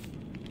up.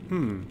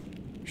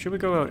 Should we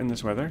go out in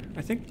this weather?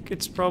 I think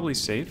it's probably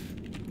safe.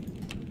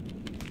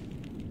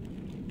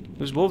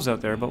 There's wolves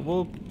out there, but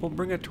we'll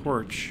bring a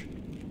torch.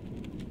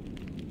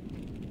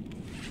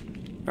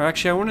 Or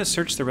actually, I want to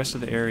search the rest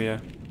of the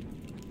area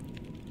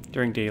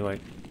during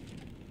daylight.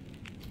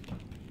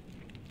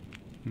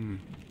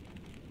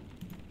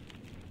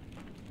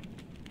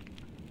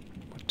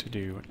 What to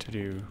do? What to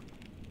do?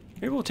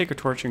 Maybe we'll take a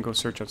torch and go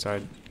search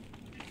outside.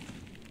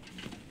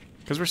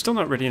 Because we're still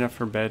not ready enough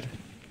for bed.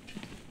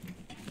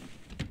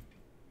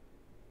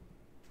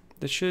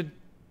 This should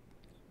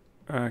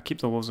keep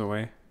the wolves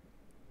away.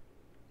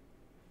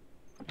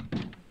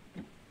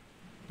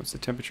 What's the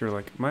temperature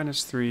like?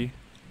 -3.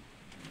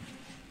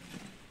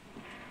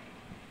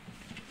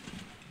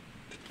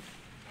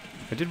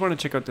 I did want to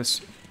check out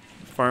this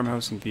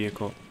farmhouse and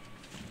vehicle.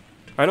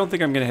 I don't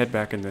think I'm going to head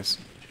back in this.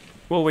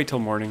 We'll wait till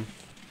morning.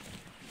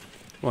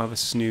 We'll have a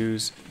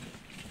snooze.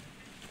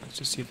 Let's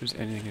just see if there's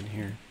anything in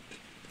here.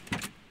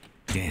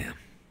 Damn.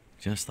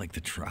 Just like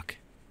the truck.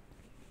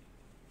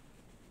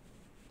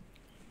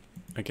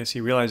 I guess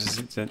he realizes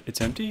it's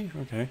empty?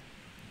 Okay.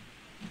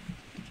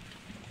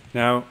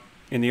 Now,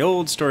 in the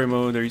old story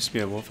mode, there used to be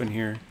a wolf in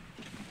here.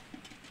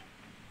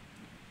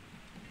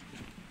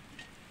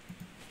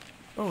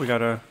 Oh, we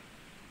got a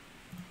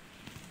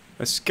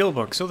skill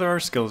book. So there are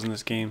skills in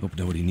this game. Hope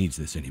nobody needs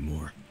this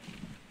anymore.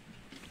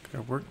 Got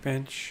a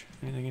workbench.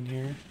 Anything in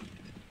here?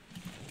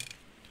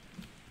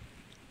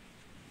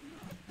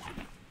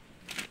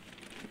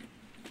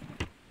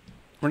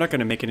 We're not going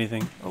to make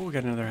anything. Oh, we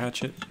got another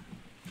hatchet.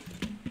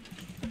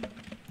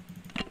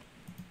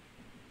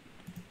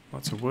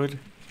 Lots of wood.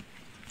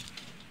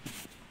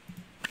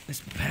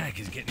 This pack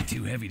is getting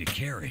too heavy to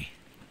carry.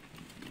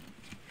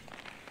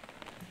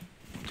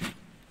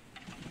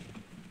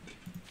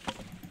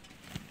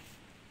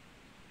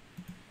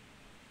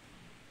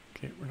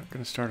 Okay, we're not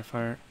going to start a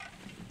fire.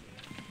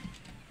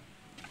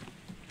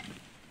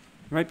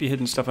 There might be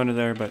hidden stuff under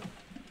there, but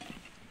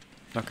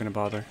not going to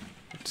bother.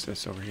 What's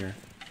this over here?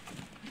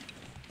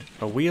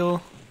 A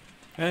wheel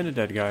and a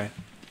dead guy.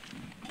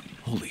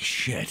 Holy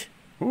shit.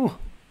 Ooh.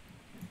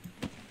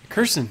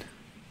 Cursing.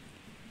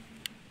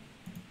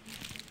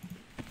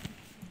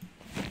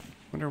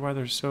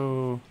 Wonder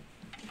why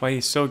why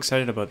he's so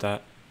excited about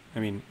that. I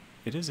mean,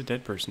 it is a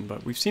dead person,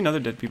 but we've seen other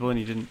dead people and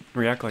he didn't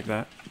react like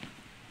that.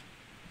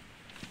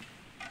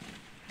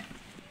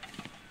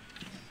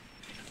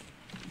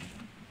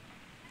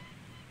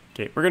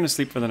 Okay, we're gonna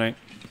sleep for the night.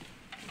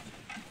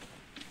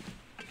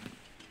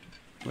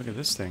 Look at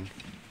this thing.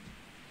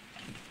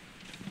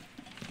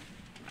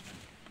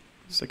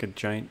 It's like a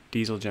giant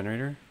diesel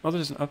generator. Oh,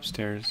 there's an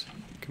upstairs.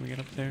 Can we get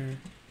up there?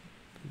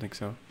 I don't think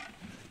so.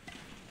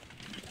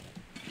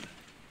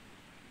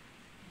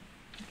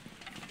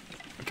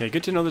 Okay,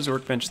 good to know there's a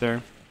workbench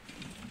there.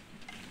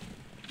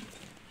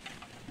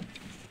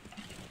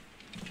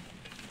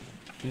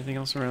 Anything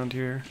else around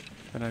here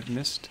that I've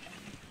missed?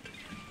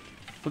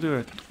 We'll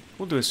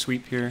do a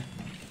sweep here.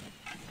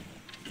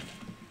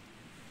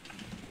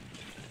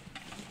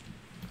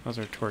 How's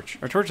our torch?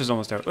 Our torch is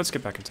almost out. Let's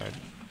get back inside.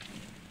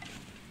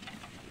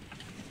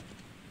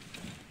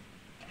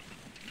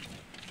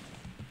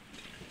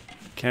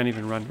 Can't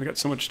even run. We got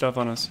so much stuff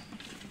on us.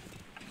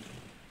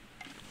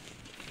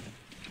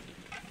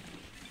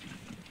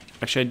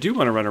 Actually, I do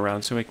want to run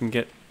around so I can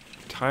get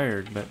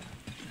tired, but...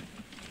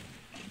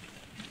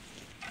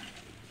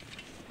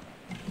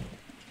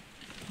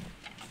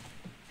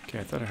 Okay,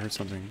 I thought I heard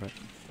something, but...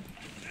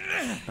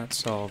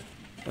 That's all.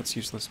 That's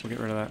useless. We'll get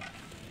rid of that.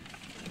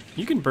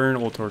 You can burn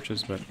old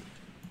torches, but...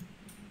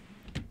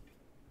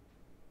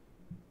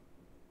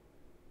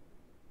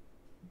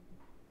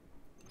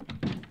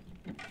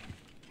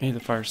 Hey,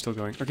 the fire's still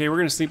going. Okay, we're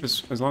gonna sleep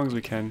as long as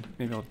we can.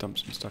 Maybe I'll dump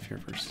some stuff here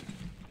first.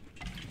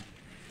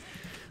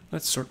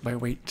 Let's sort by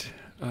weight.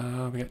 We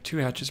got 2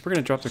 hatchets. We're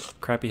gonna drop the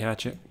crappy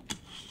hatchet.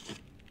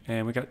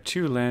 And we got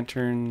 2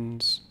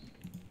 lanterns.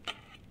 I'm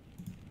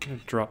gonna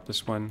drop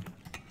this one.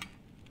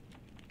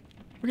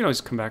 We can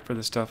always come back for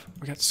this stuff.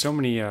 We got so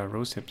many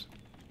rose hips.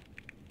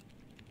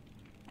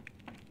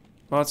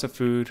 Lots of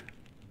food.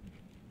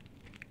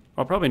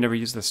 I'll probably never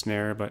use the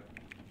snare, but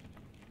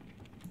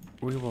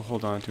we will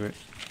hold on to it.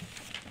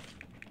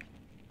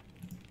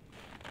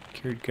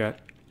 Cured gut.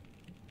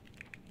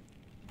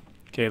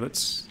 Okay,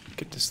 let's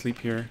get to sleep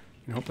here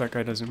and hope that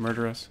guy doesn't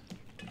murder us.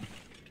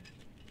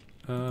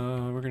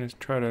 We're gonna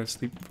try to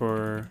sleep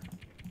for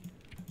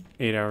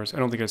 8 hours. I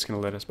don't think it's gonna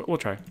let us, but we'll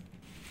try.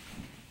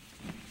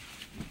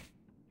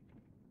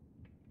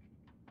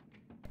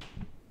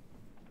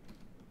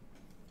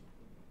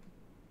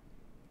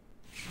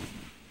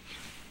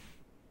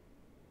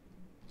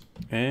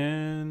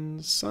 And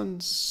the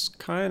sun's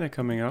kind of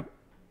coming up.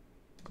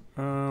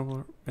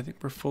 I think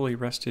we're fully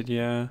rested,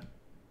 yeah.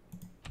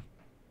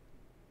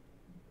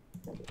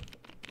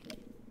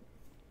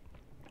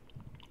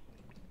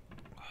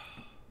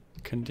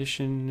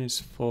 Condition is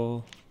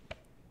full.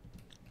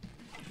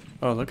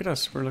 Oh, look at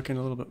us. We're looking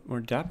a little bit more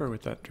dapper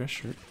with that dress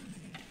shirt.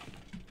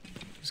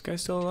 Is this guy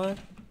still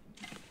alive?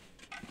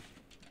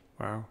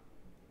 Wow.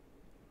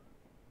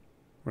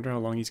 Wonder how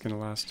long he's gonna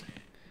last.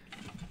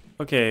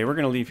 Okay, we're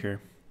gonna leave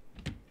here.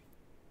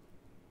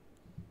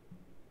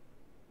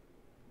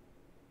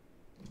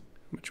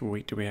 How much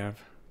weight do we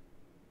have?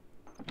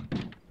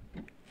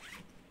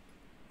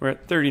 We're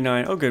at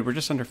 39. Oh good, we're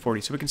just under 40,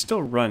 so we can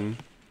still run.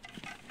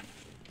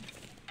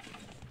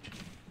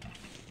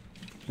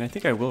 And I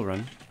think I will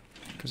run,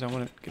 because I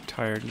want to get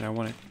tired and I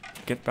want to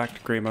get back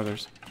to Grey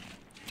Mother's.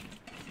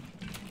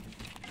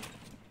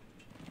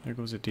 There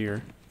goes a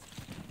deer.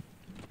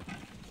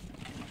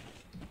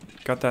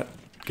 Got that.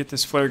 Get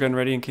this flare gun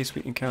ready in case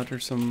we encounter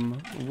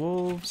some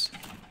wolves.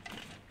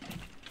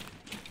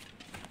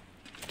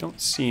 Don't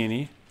see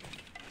any.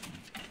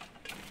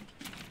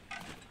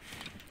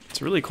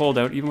 It's really cold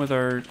out, even with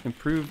our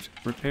improved,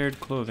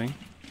 repaired clothing.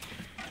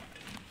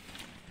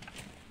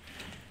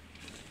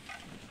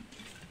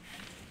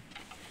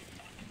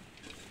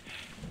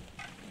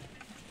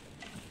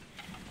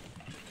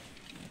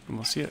 And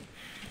we'll see what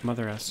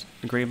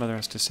the Grey Mother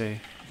has to say.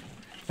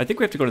 I think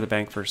we have to go to the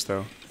bank first,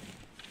 though.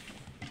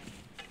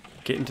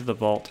 Get into the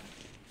vault.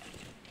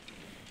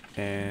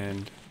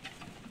 And...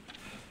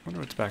 I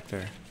wonder what's back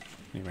there.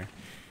 Anyway.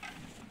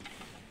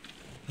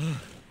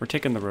 We're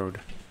taking the road.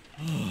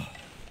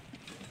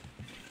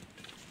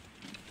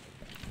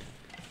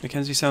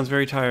 Mackenzie sounds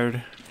very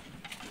tired.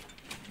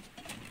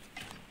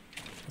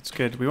 That's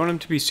good. We want him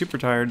to be super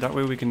tired. That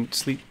way we can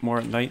sleep more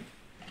at night.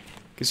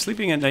 Because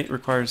sleeping at night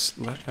requires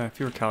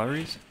fewer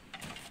calories.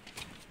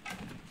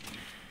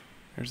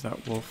 There's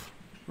that wolf.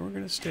 We're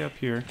going to stay up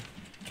here.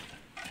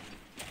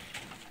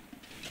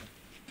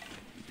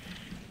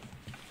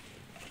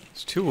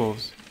 It's 2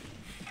 wolves.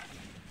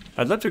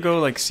 I'd love to go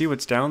like see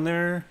what's down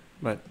there,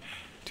 but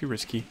too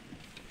risky.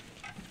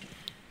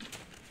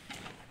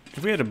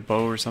 If we had a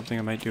bow or something,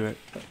 I might do it,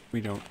 but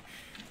we don't.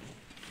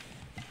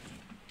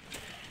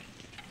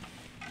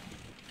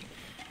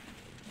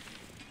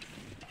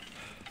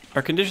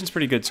 Our condition's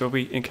pretty good, so if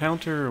we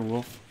encounter a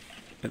wolf,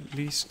 at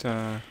least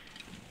we'll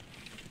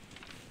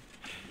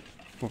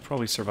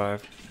probably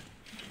survive.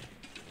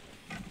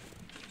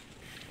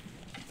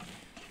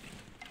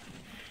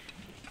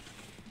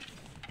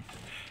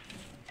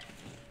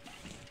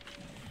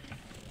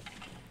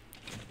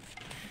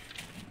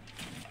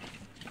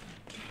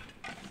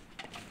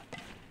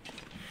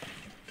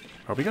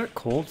 Oh, we got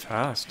cold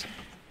fast.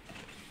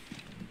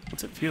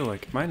 What's it feel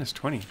like?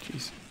 -20.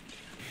 Jeez.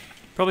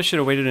 Probably should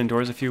have waited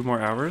indoors a few more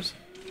hours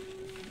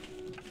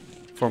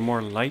for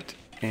more light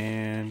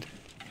and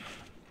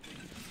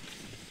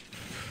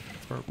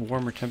for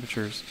warmer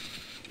temperatures.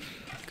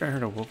 I think I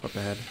heard a wolf up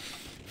ahead.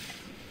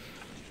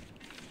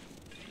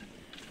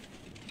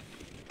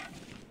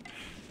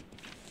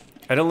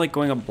 I don't like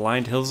going up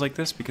blind hills like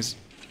this because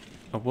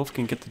a wolf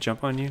can get the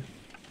jump on you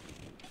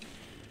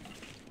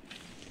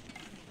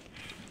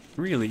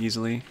really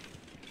easily.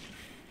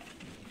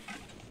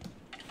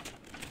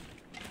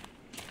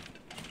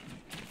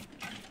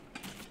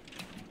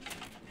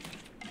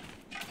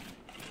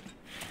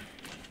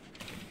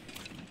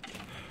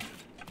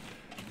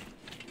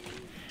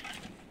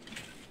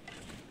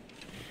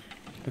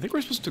 I think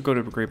we're supposed to go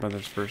to Great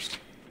Mother's first.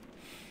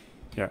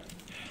 Yeah.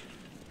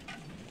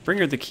 Bring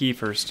her the key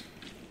first.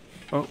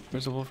 Oh,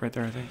 there's a wolf right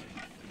there, I think.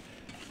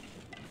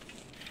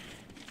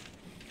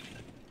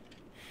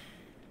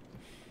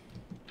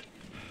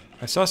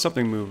 I saw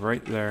something move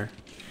right there.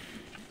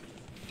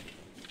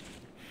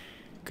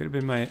 Could have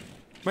been my...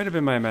 Might have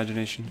been my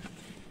imagination.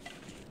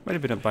 Might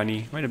have been a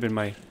bunny. Might have been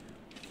my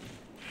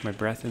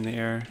breath in the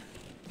air.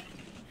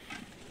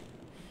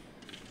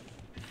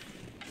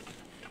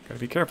 Gotta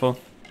be careful.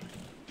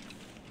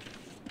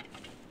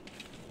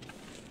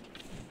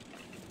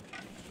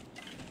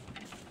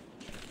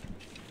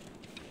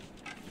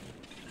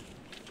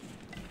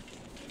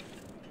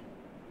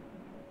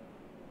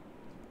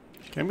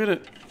 Okay, I'm gonna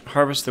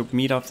harvest the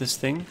meat off this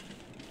thing,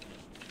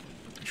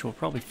 which will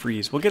probably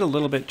freeze. We'll get a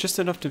little bit, just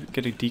enough to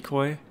get a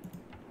decoy.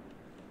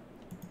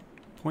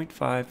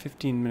 0.5,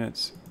 15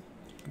 minutes.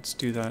 Let's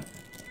do that.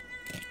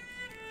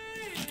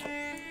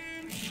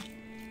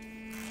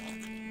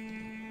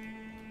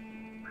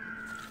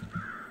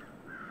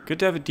 Good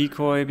to have a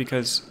decoy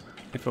because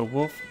if a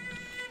wolf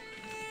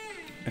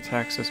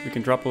attacks us, we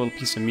can drop a little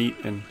piece of meat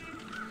and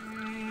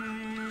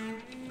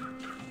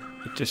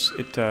it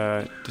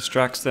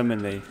distracts them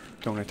and they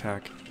don't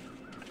attack.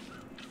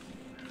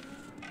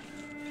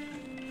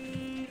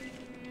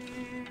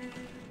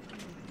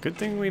 Good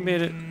thing we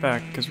made it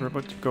back because we're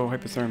about to go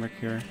hypothermic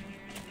here.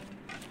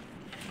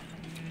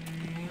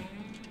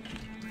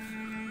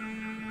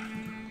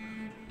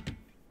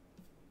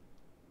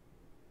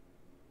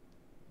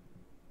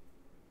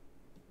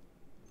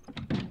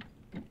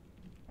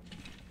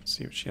 Let's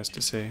see what she has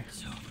to say.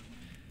 So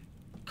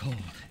cold.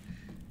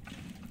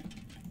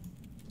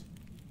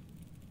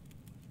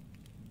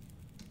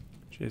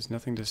 She has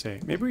nothing to say.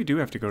 Maybe we do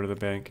have to go to the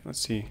bank. Let's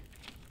see.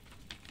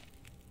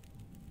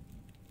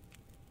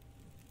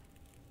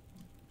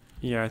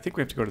 Yeah, I think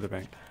we have to go to the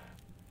bank.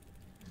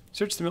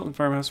 Search the Milton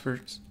farmhouse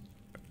for...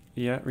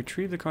 Yeah,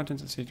 retrieve the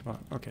contents of the stage box.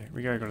 Okay,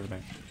 we gotta go to the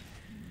bank.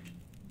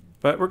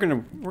 But we're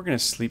gonna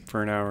sleep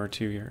for an hour or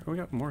two here. Oh, we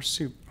got more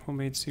soup.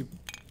 Homemade soup.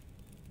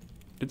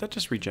 Did that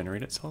just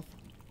regenerate itself?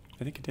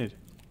 I think it did.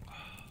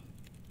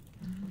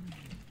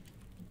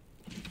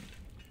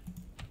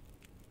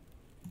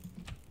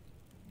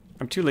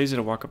 I'm too lazy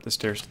to walk up the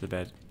stairs to the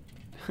bed.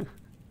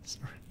 so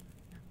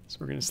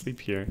we're gonna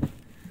sleep here.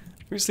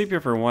 We're gonna sleep here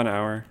for 1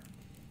 hour.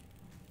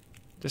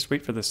 Just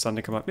wait for the sun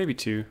to come up, maybe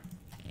 2.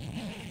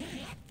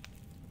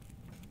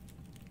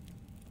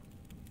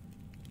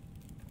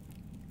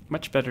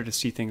 Much better to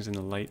see things in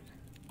the light.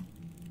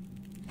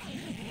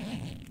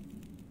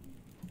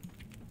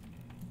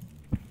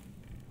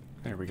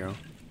 There we go.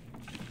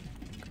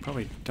 Could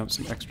probably dump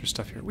some extra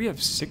stuff here. We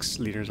have 6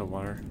 liters of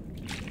water.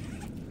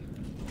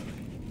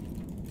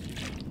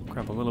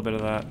 Grab a little bit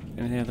of that.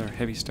 Any other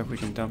heavy stuff we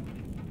can dump?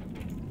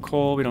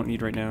 Coal we don't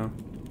need right now.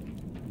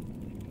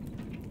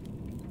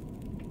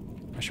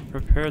 I should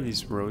prepare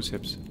these rose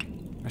hips.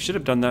 I should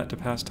have done that to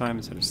pass time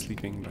instead of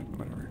sleeping, but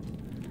whatever.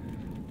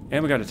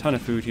 And we got a ton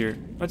of food here.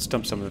 Let's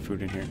dump some of the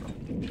food in here.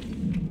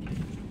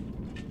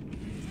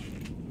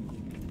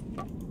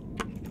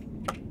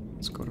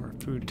 Let's go to our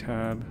food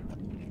tab.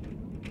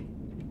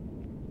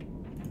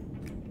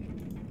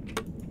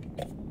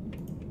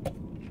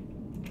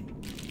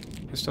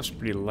 This stuff's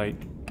pretty light.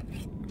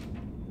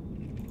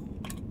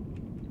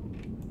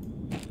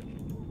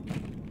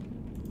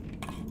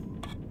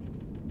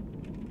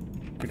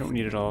 We don't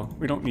need it all.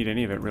 We don't need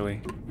any of it,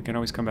 really. We can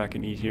always come back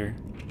and eat here.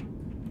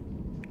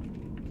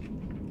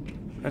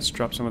 Let's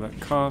drop some of that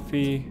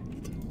coffee.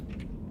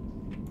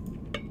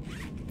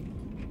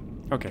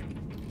 Okay.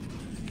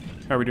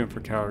 How are we doing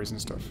for calories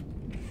and stuff?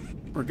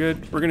 We're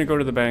good. We're gonna go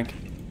to the bank.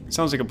 It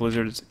sounds like a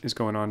blizzard is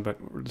going on, but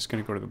we're just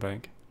gonna go to the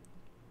bank.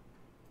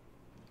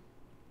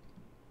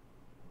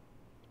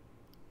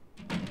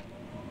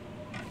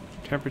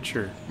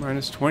 Temperature,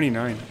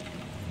 -29.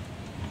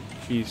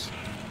 Jeez.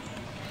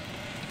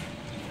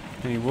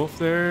 Any wolf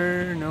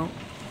there? No.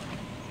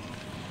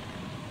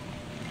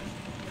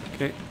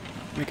 Okay,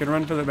 we can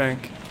run for the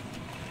bank.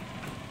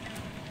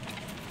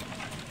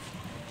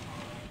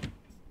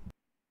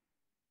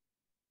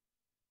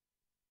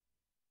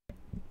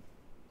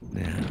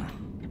 Now,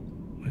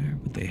 where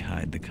would they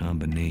hide the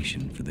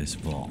combination for this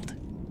vault?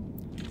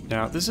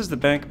 Now, this is the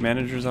bank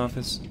manager's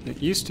office.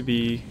 It used to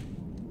be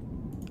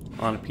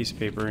on a piece of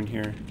paper in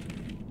here.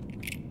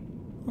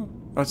 Oh,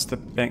 that's the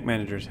bank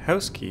manager's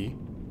house key.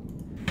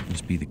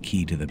 Must be the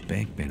key to the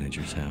bank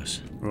manager's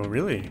house. Well,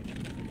 really?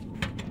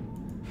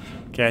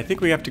 Okay, I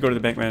think we have to go to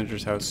the bank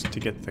manager's house to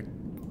get the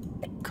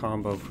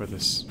combo for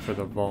this, for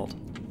the vault.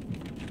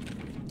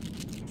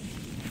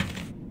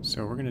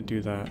 So we're gonna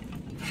do that.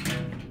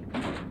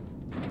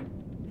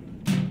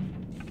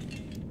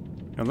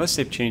 Unless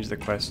they've changed the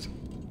quest.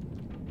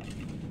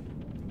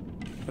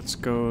 Let's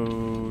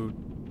go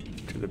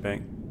to the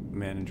bank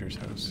manager's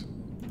house.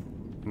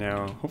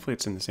 Now, hopefully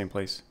it's in the same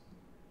place.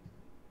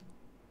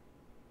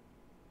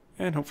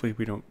 And hopefully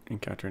we don't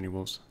encounter any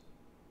wolves.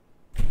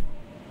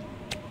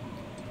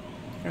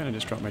 And I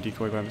just dropped my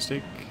decoy by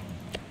mistake.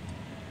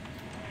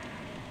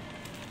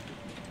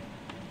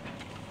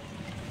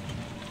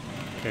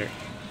 Okay.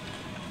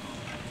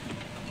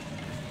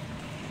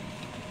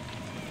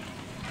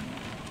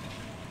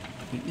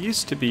 It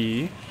used to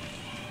be...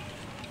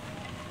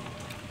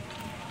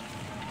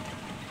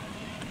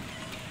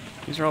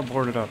 These are all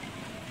boarded up.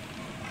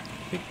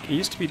 I think it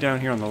used to be down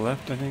here on the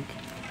left, I think.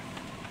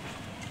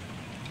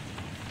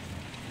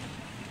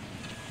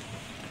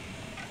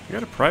 We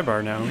got a pry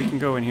bar now. We can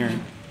go in here.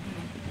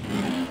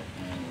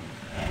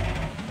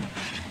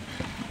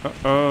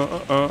 Uh-oh,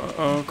 uh-oh,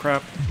 uh-oh,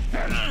 crap.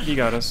 He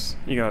got us.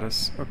 He got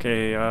us.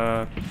 Okay,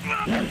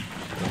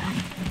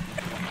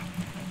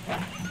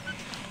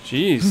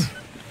 Jeez.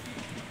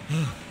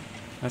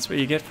 That's what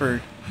you get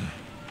for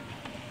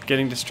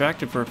getting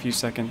distracted for a few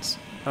seconds.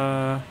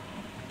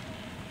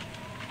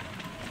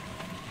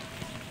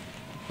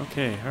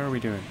 Okay, how are we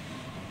doing?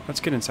 Let's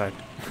get inside.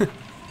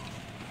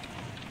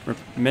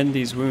 Mend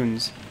these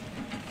wounds.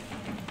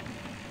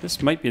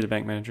 This might be the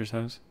bank manager's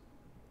house.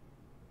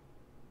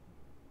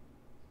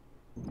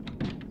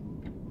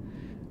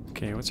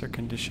 Okay, what's our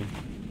condition?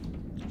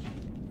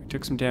 We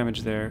took some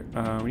damage there.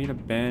 We need a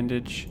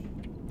bandage.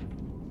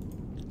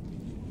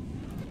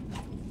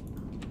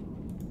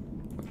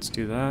 Let's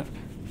do that.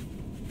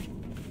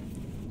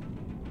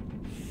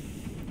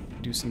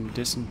 Do some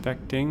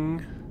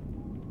disinfecting.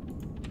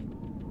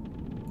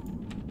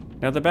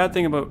 Now the bad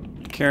thing about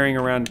carrying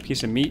around a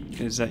piece of meat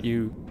is that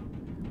you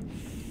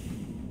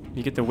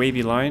get the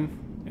wavy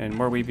line, and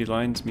more wavy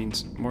lines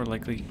means more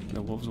likely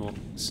the wolves will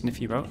sniff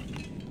you out.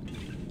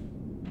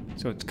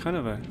 So it's kind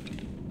of a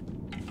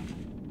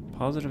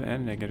positive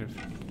and negative.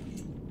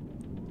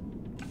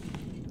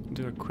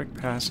 Do a quick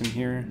pass in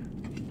here.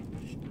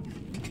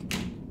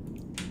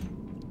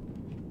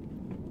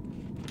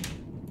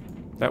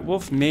 That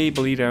wolf may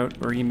bleed out,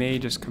 or he may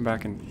just come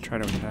back and try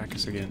to attack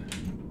us again.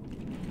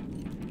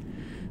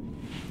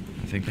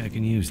 I think I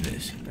can use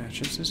this.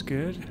 Matches is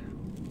good.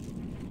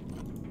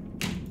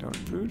 Dog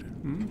food.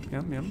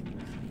 Yum, yum.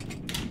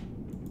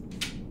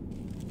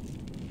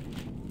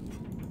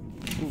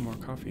 Ooh, more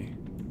coffee.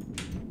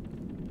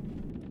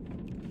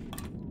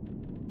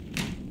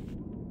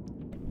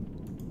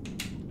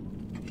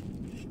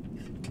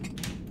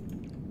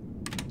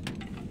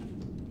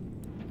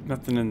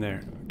 Nothing in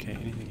there. Okay,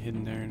 anything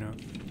hidden there? No.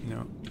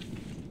 No.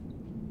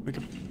 We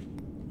could...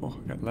 Oh,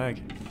 I got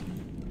lag.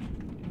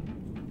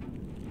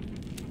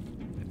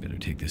 I better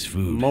take this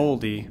food.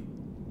 Moldy.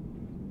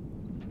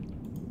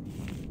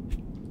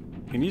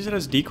 We can use it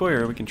as decoy,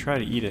 or we can try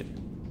to eat it.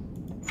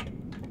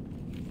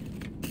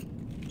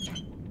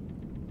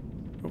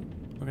 Oh,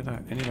 look at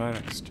that.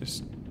 Antibiotics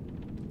just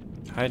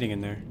hiding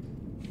in there.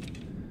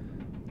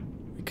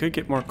 We could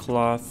get more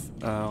cloth.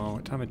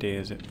 What time of day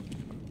is it?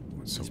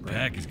 What's so This bright?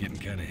 pack is getting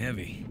kind of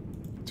heavy.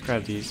 Let's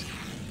grab these.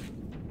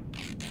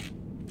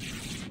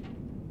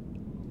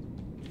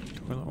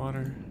 Toilet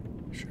water.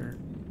 Sure.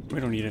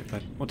 We don't need it,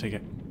 but we'll take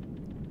it.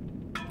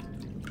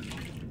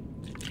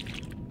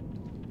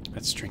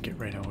 Let's drink it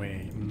right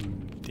away.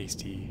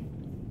 Tasty.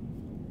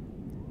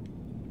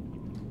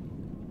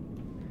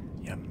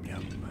 Yum,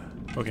 yum.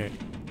 Okay.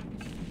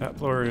 That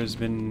floor has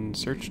been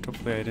searched.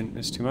 Hopefully I didn't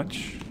miss too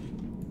much.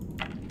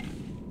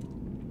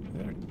 Is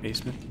that our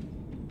basement?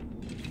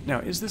 Now,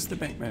 is this the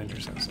bank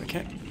manager's house? I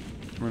can't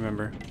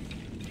remember.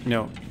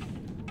 No.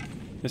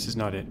 This is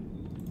not it.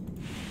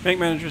 Bank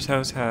manager's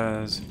house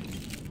has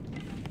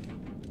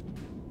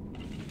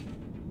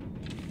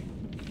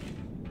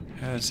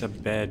a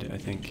bed, I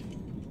think.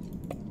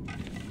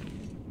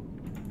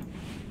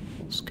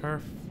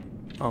 Scarf.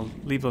 I'll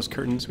leave those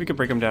curtains. We could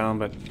break them down,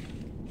 but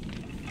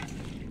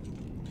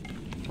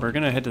we're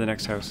gonna head to the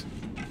next house.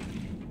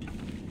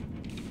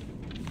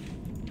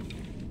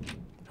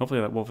 Hopefully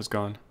that wolf is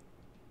gone.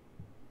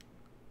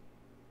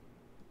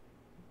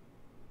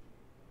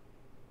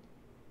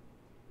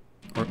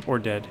 Or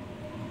dead.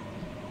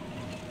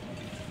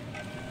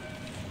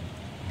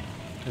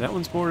 That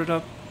one's boarded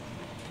up.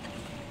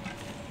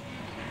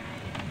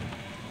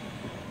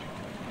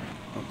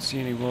 Don't see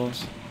any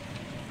wolves.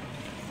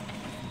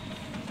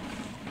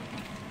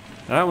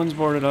 That one's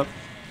boarded up.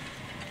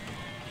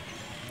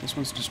 This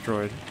one's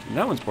destroyed. And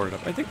that one's boarded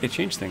up. I think they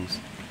changed things.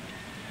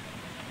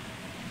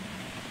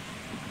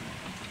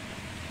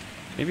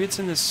 Maybe it's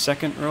in this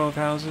second row of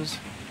houses.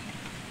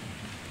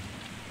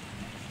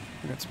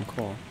 I got some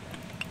coal.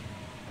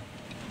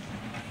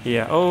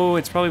 Yeah, oh,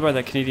 it's probably by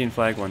that Canadian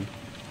flag one.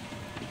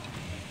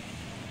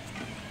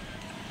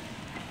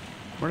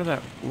 Where did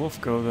that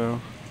wolf go,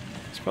 though?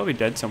 It's probably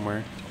dead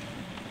somewhere.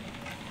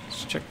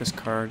 Let's check this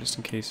car, just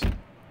in case.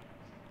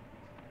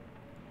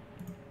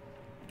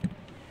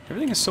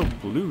 Everything is so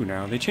blue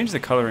now. They changed the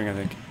coloring, I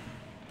think.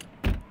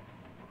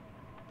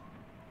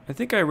 I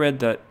think I read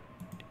that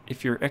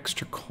if you're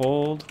extra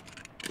cold,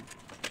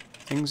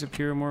 things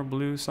appear more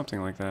blue,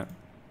 something like that.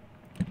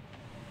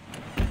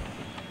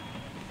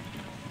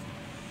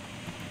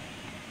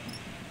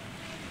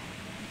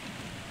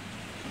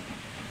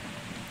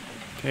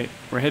 Okay,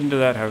 we're heading to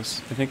that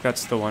house. I think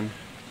that's the one.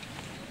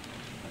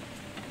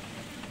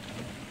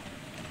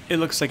 It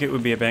looks like it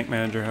would be a bank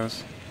manager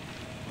house.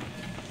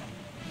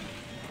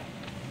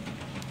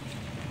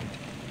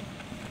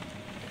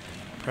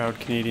 Proud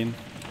Canadian.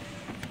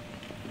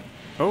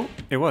 Oh,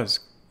 it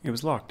was. It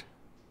was locked.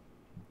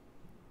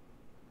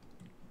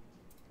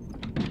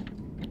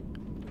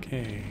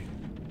 Okay.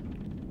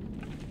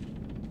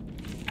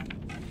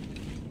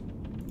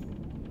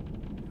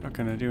 Not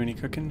gonna do any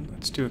cooking.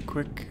 Let's do a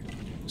quick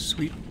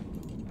sweep.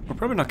 We're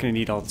probably not gonna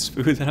need all this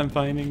food that I'm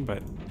finding,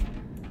 but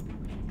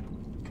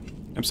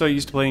I'm so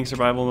used to playing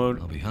survival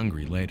mode. I'll be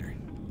hungry later.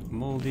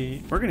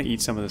 Moldy. We're gonna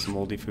eat some of this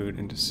moldy food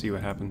and just see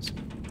what happens.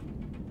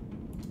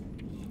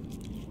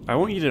 I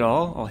won't eat it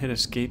all. I'll hit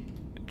escape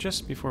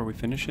just before we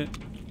finish it,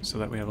 so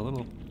that we have a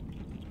little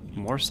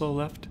morsel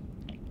left.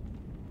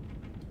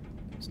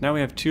 So now we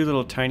have 2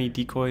 little tiny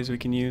decoys we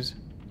can use.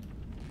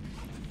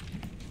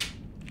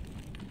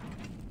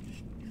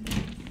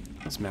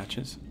 This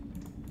matches.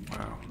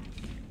 Wow.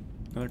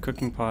 Another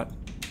cooking pot.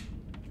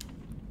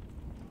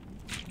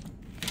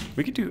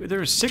 We could do... There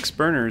are 6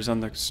 burners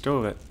on the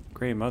stove at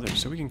Grey Mother,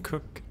 so we can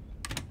cook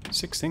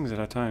 6 things at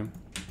a time.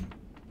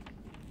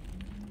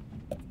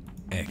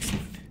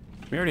 Excellent.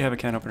 We already have a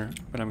can opener,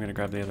 but I'm going to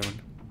grab the other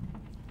one.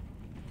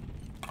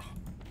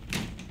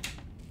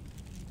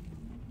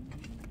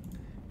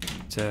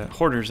 It's a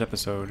Hoarders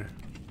episode.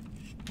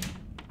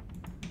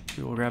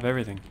 We will grab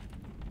everything.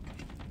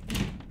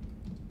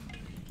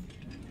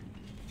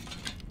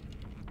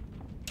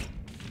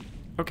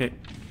 Okay.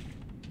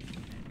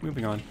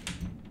 Moving on.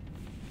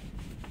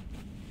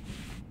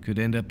 Could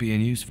end up being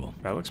useful.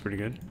 That looks pretty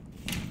good.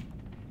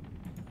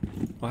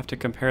 We'll have to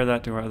compare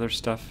that to our other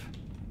stuff.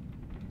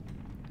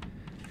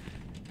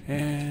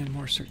 And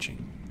more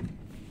searching.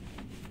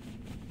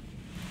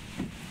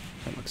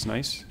 That looks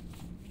nice.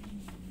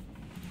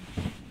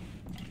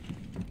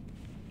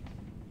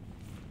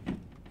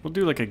 We'll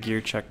do like a gear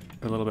check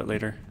a little bit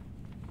later.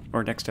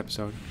 Or next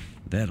episode.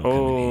 That'll come in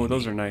Oh, handy.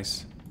 those are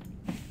nice.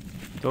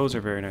 Those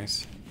are very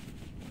nice.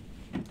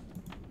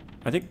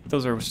 I think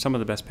those are some of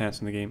the best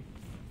pants in the game.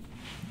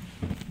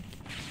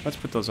 Let's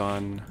put those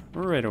on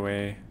right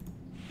away.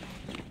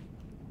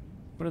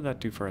 What did that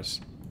do for us?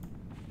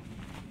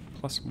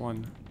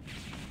 +1.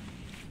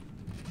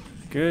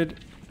 Good.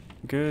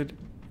 Good.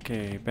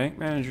 Okay, bank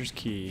manager's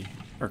key.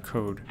 Or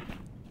code.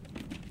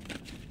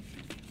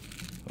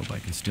 Hope I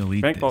can still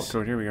eat Bank this. vault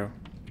code, here we go.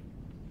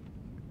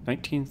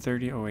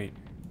 1930-08.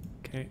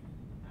 Okay,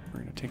 we're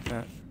gonna take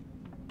that,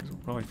 because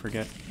we'll probably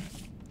forget.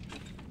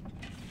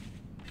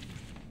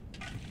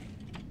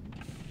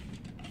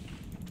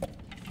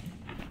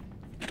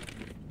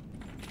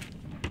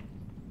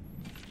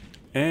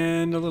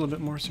 And a little bit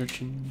more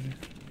searching.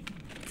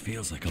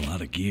 Feels like a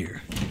lot of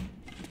gear.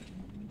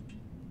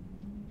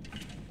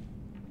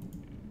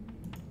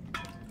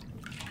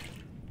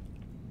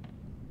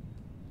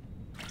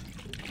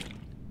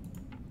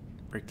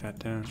 Break that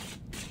down.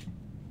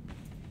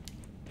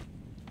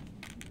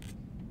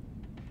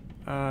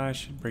 I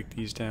should break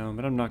these down,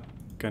 but I'm not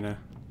gonna.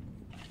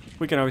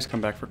 We can always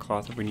come back for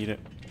cloth if we need it.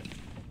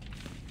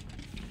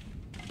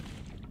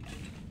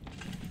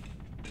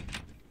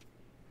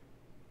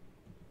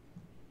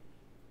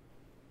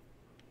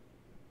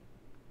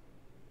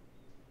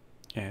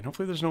 And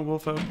hopefully there's no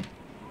wolf out.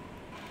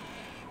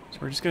 So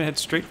we're just gonna head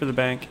straight for the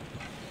bank.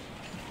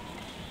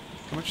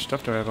 How much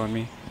stuff do I have on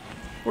me?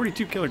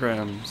 42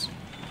 kilograms.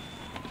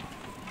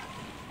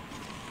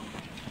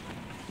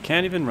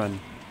 Can't even run.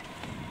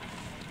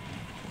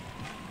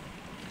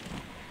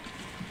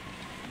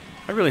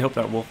 I really hope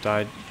that wolf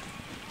died.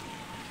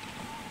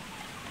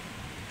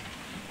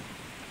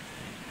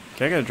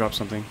 Okay, I gotta drop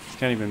something.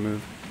 Can't even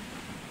move.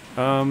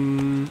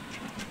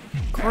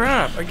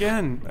 Crap!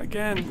 Again!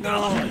 Again!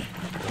 No!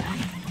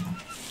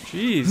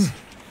 Jeez.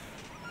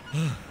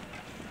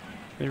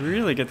 They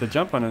really get the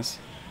jump on us.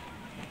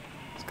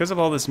 It's because of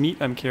all this meat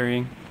I'm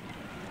carrying.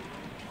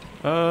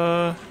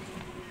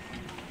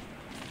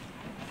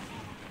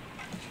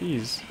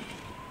 Jeez.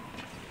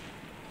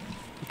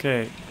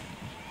 Okay.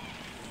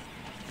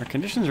 Our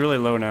condition's really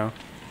low now.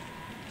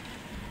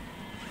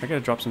 I gotta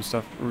drop some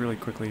stuff really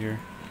quickly here.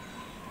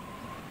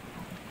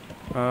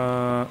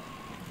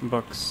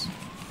 Books.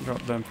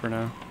 Drop them for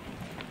now.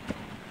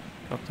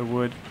 Drop the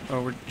wood.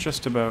 Oh, we're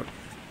just about.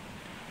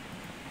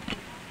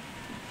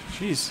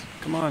 Jeez,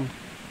 come on.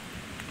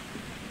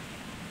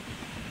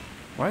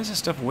 Why is this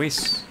stuff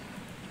waste?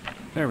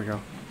 There we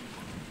go.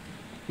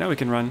 Now we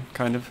can run,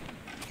 kind of.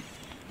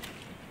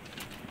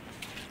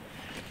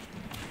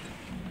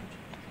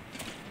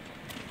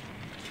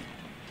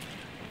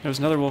 There's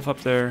another wolf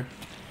up there.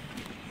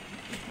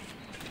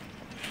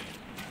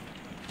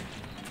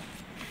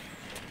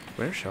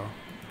 Where shell?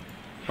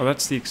 Oh,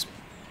 that's the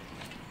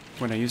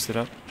when I used it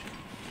up.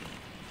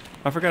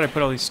 I forgot I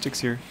put all these sticks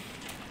here.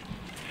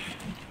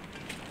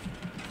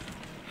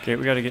 Okay,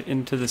 we gotta get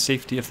into the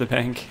safety of the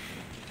bank.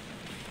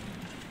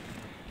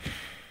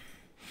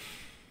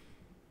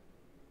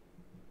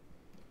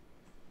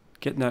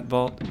 Get in that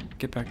vault,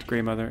 get back to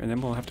Grey Mother, and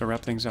then we'll have to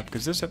wrap things up,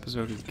 because this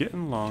episode is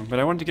getting long. But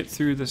I wanted to get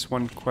through this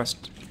one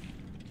quest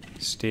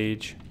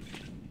stage.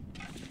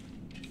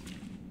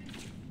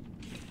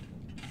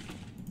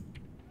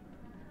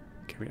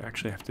 Okay, we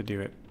actually have to do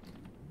it.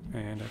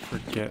 And I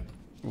forget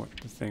what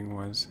the thing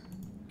was.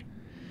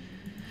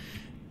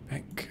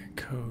 Bank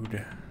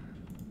code.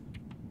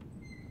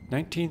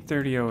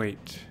 1930-08.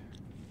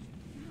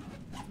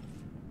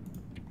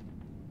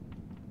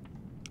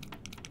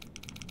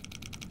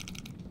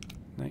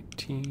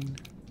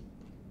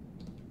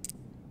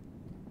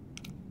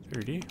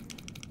 $19.30.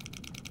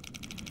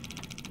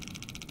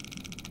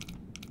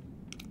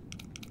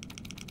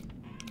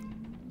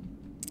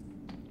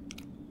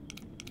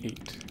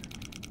 $8.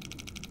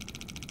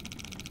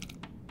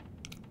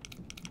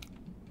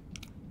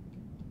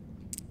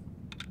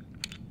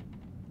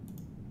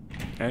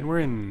 And we're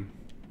in.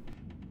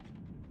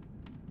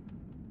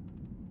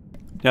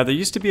 Now there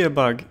used to be a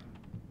bug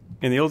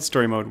in the old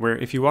story mode where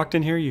if you walked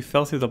in here, you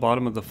fell through the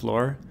bottom of the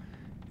floor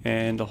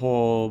and the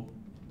whole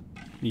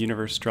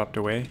universe dropped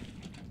away.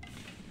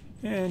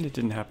 And it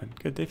didn't happen.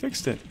 Good, they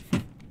fixed it.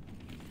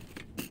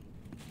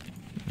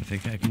 I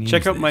think I can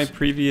Check out my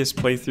previous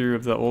playthrough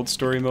of the old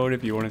story mode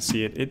if you want to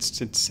see it.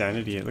 It's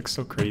insanity. It looks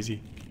so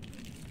crazy.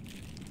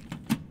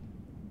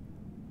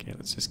 Okay,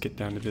 let's just get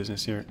down to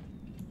business here.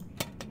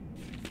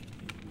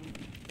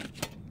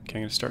 Okay,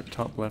 I'm going to start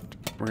top left.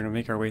 We're going to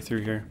make our way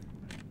through here.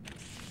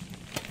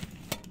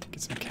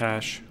 Get some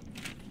cash.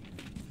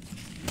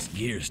 This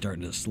gear's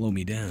starting to slow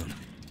me down.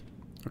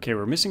 Okay,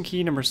 we're missing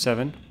key number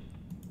 7.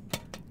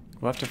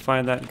 We'll have to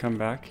find that and come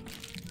back.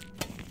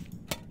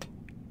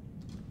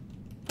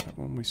 That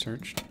one we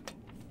searched.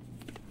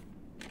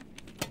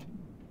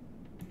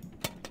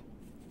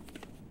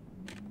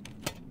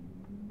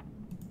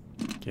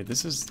 Okay,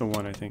 this is the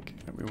one I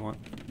think that we want.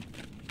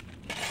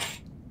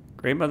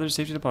 Grey Mother's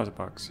safety deposit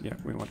box. Yeah,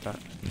 we want that.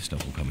 This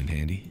stuff will come in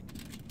handy.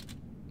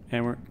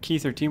 And we're key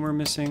 13 we're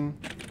missing.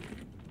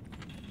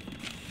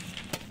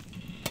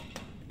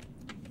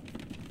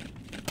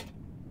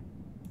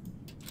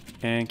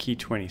 And key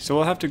 20. So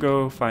we'll have to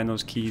go find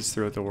those keys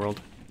throughout the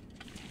world.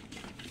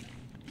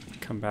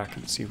 Come back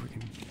and see if we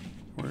can...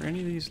 Were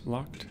any of these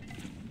locked?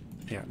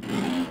 Yeah.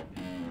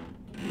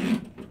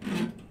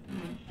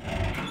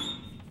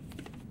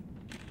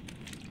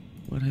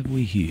 What have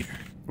we here?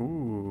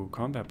 Ooh,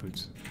 combat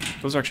boots.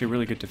 Those are actually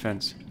really good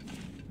defense.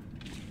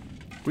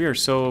 We are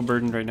so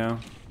burdened right now.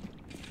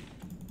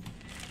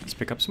 Let's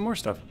pick up some more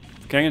stuff.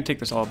 Okay, I'm gonna take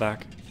this all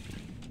back.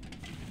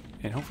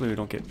 And hopefully we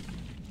don't get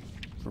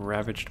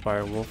ravaged by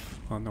a wolf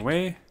on the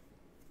way.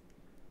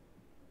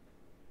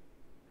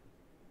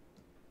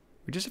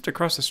 We just have to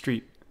cross the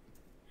street.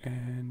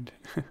 And...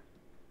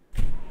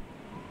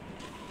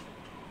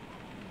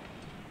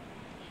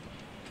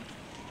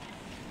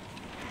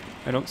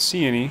 I don't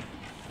see any.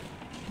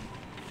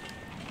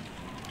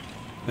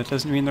 That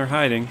doesn't mean they're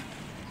hiding.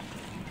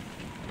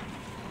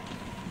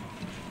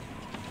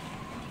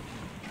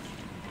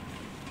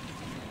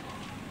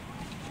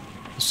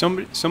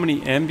 So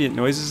many ambient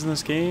noises in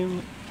this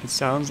game. It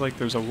sounds like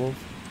there's a wolf.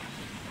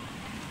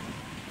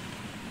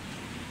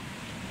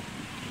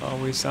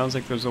 Always sounds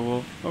like there's a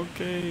wolf.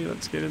 Okay,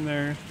 let's get in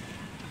there.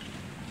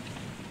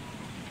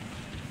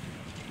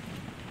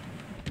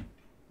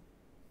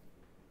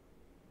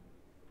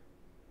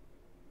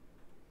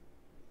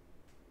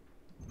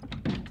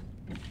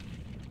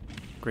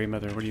 Grey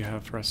Mother, what do you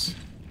have for us?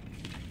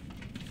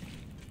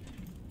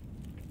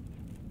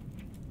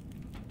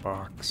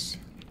 Box.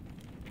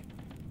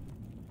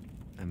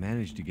 I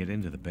managed to get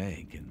into the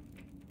bank and...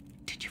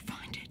 Did you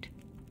find it?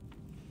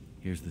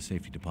 Here's the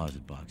safety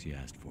deposit box you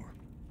asked for.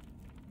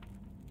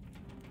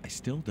 I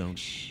still don't...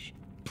 Shh,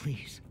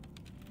 please.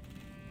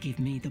 Give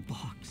me the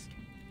box.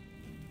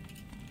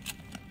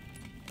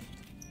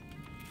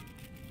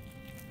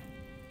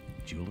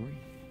 Jewelry?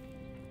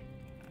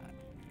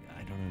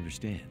 I don't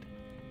understand.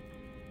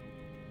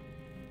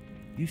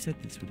 You said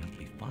this would help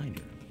me find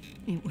her.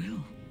 It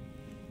will.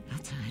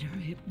 Outsider,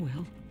 it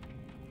will.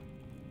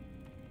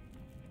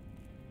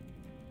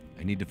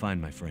 I need to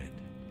find my friend.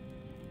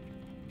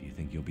 Do you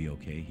think you'll be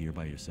okay here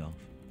by yourself?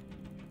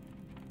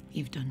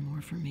 You've done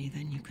more for me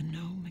than you can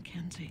know,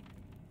 Mackenzie.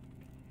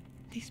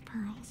 These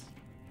pearls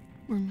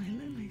were my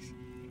lilies.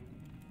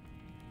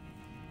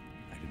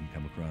 I didn't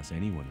come across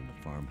anyone in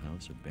the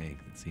farmhouse or bank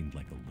that seemed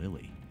like a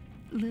lily.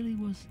 Lily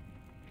was...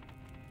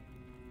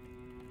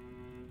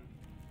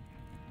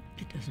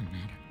 It doesn't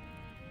matter.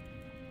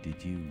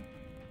 Did you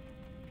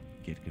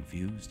get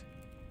confused?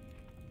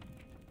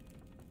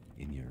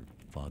 In your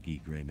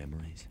foggy gray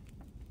memories?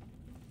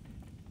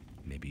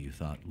 Maybe you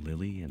thought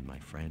Lily and my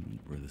friend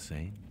were the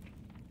same?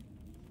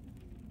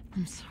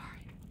 I'm sorry,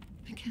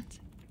 Mackenzie.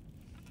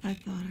 I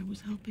thought I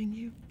was helping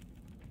you.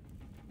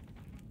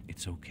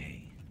 It's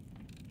okay.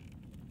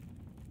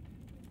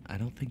 I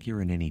don't think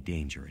you're in any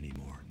danger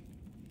anymore.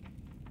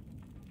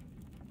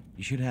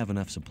 You should have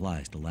enough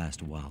supplies to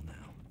last a while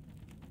now.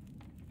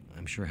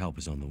 I'm sure help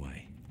is on the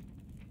way.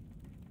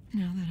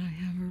 Now that I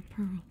have her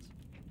pearls.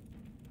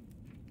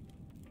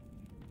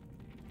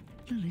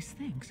 Lily's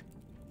things.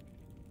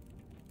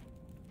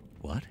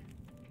 What?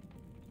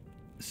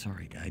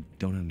 Sorry, I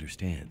don't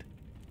understand.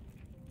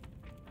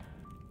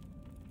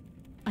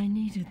 I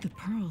needed the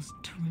pearls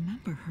to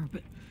remember her,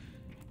 but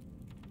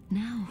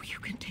now you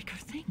can take her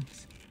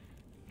things.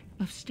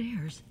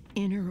 Upstairs,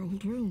 in her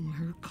old room,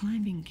 her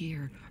climbing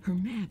gear, her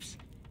maps.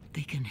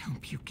 They can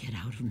help you get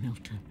out of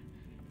Milton.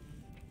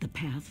 The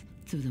path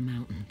through the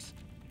mountains.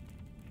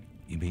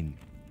 You mean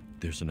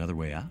there's another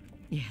way out?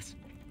 Yes.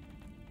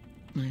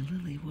 My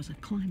Lily was a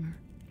climber.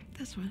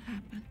 That's what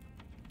happened.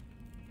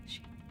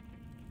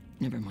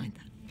 Never mind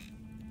that.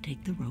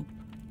 Take the rope,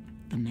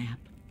 the map,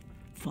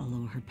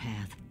 follow her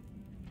path.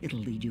 It'll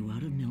lead you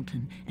out of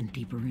Milton and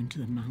deeper into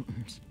the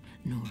mountains,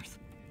 north,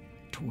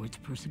 towards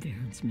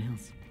Perseverance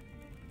Mills.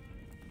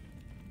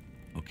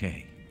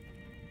 Okay.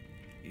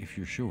 If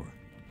you're sure.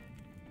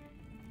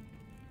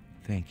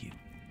 Thank you.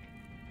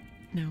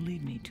 Now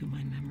lead me to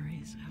my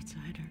memories,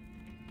 outsider.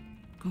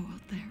 Go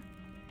out there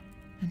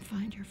and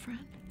find your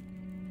friend.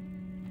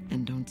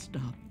 And don't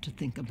stop to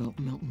think about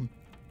Milton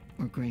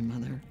or Grey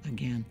Mother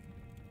again.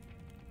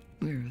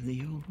 We're of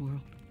the old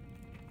world.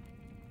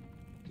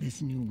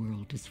 This new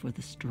world is for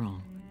the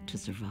strong to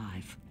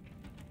survive.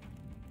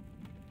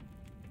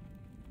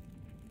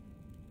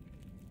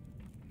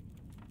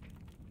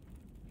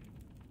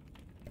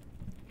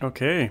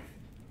 Okay.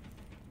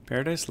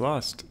 Paradise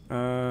Lost.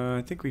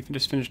 I think we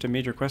just finished a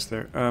major quest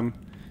there.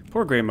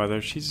 Poor Grey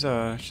Mother. She's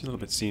a little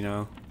bit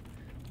senile.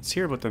 Let's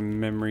hear about the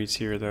memories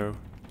here, though.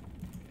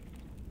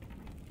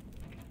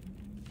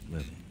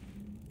 Lily.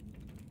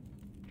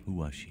 Who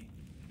was she?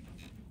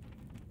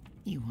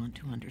 You want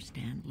to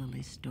understand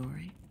Lily's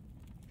story?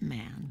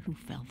 Man who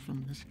fell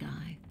from the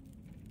sky.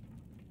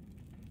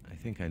 I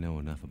think I know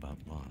enough about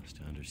Lost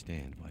to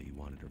understand why you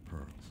wanted her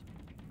pearls.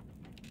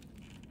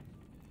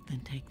 Then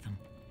take them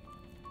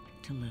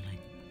to Lily.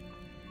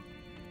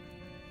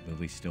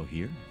 Lily's still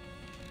here?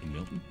 In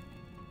Milton?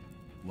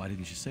 Why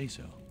didn't you say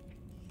so?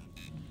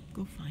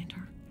 Go find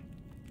her.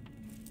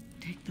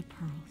 Take the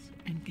pearls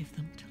and give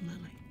them to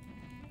Lily.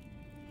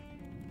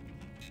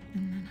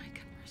 And then I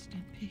can rest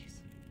in peace.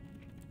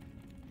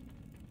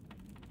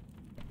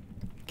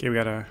 Okay, we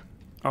got a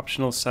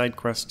optional side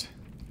quest.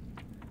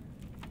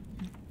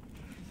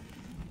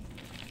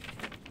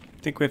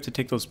 I think we have to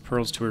take those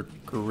pearls to her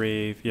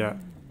grave. Yeah.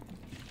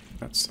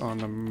 That's on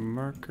the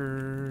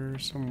marker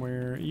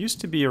somewhere. It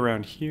used to be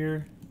around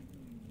here.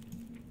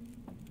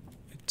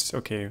 It's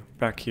okay,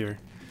 back here.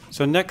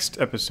 So next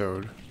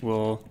episode,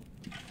 we'll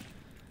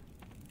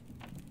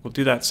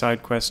do that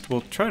side quest.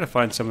 We'll try to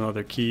find some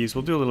other keys.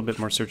 We'll do a little bit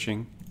more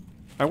searching.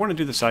 I want to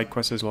do the side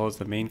quest as well as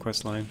the main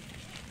quest line.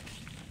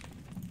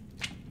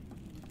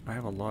 I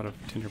have a lot of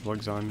tinder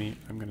plugs on me.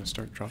 I'm going to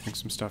start dropping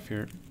some stuff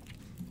here.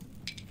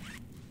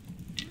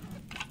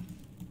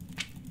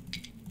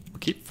 We'll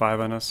keep 5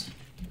 on us.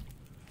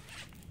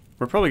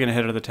 We're probably going to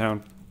head out of the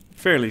town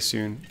fairly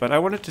soon, but I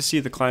wanted to see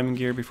the climbing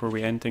gear before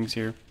we end things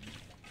here.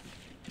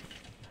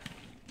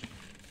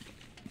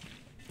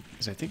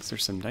 Because I think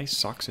there's some nice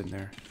socks in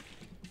there.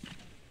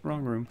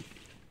 Wrong room.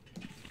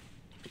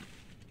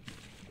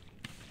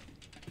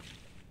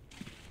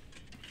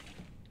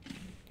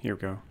 Here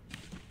we go.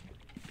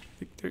 I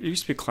think there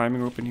used to be a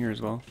climbing rope in here as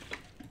well.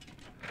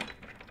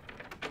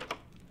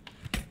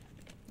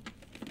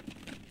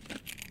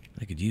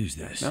 I could use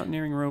this.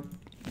 Mountaineering rope.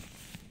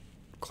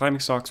 Climbing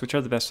socks, which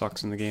are the best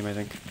socks in the game, I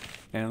think.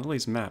 And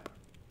Lily's map.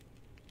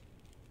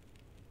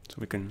 So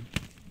we can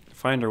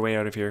find our way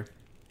out of here.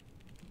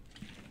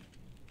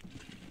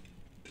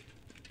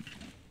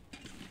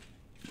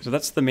 So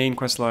that's the main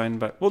quest line,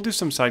 but we'll do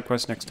some side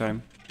quests next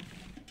time.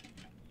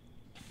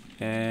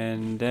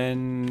 And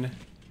then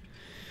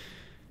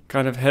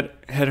kind of head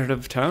out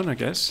of town, I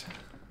guess.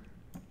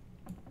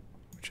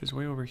 Which is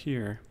way over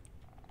here.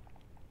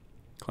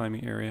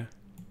 Climbing area.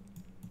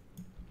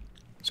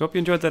 So hope you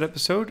enjoyed that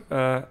episode.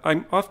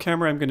 I'm off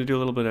camera. I'm going to do a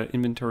little bit of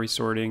inventory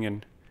sorting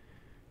and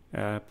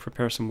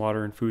prepare some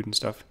water and food and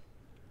stuff.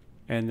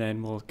 And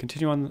then we'll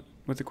continue on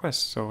with the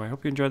quest. So I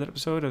hope you enjoyed that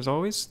episode as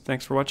always.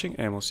 Thanks for watching,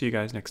 and we'll see you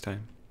guys next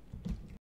time.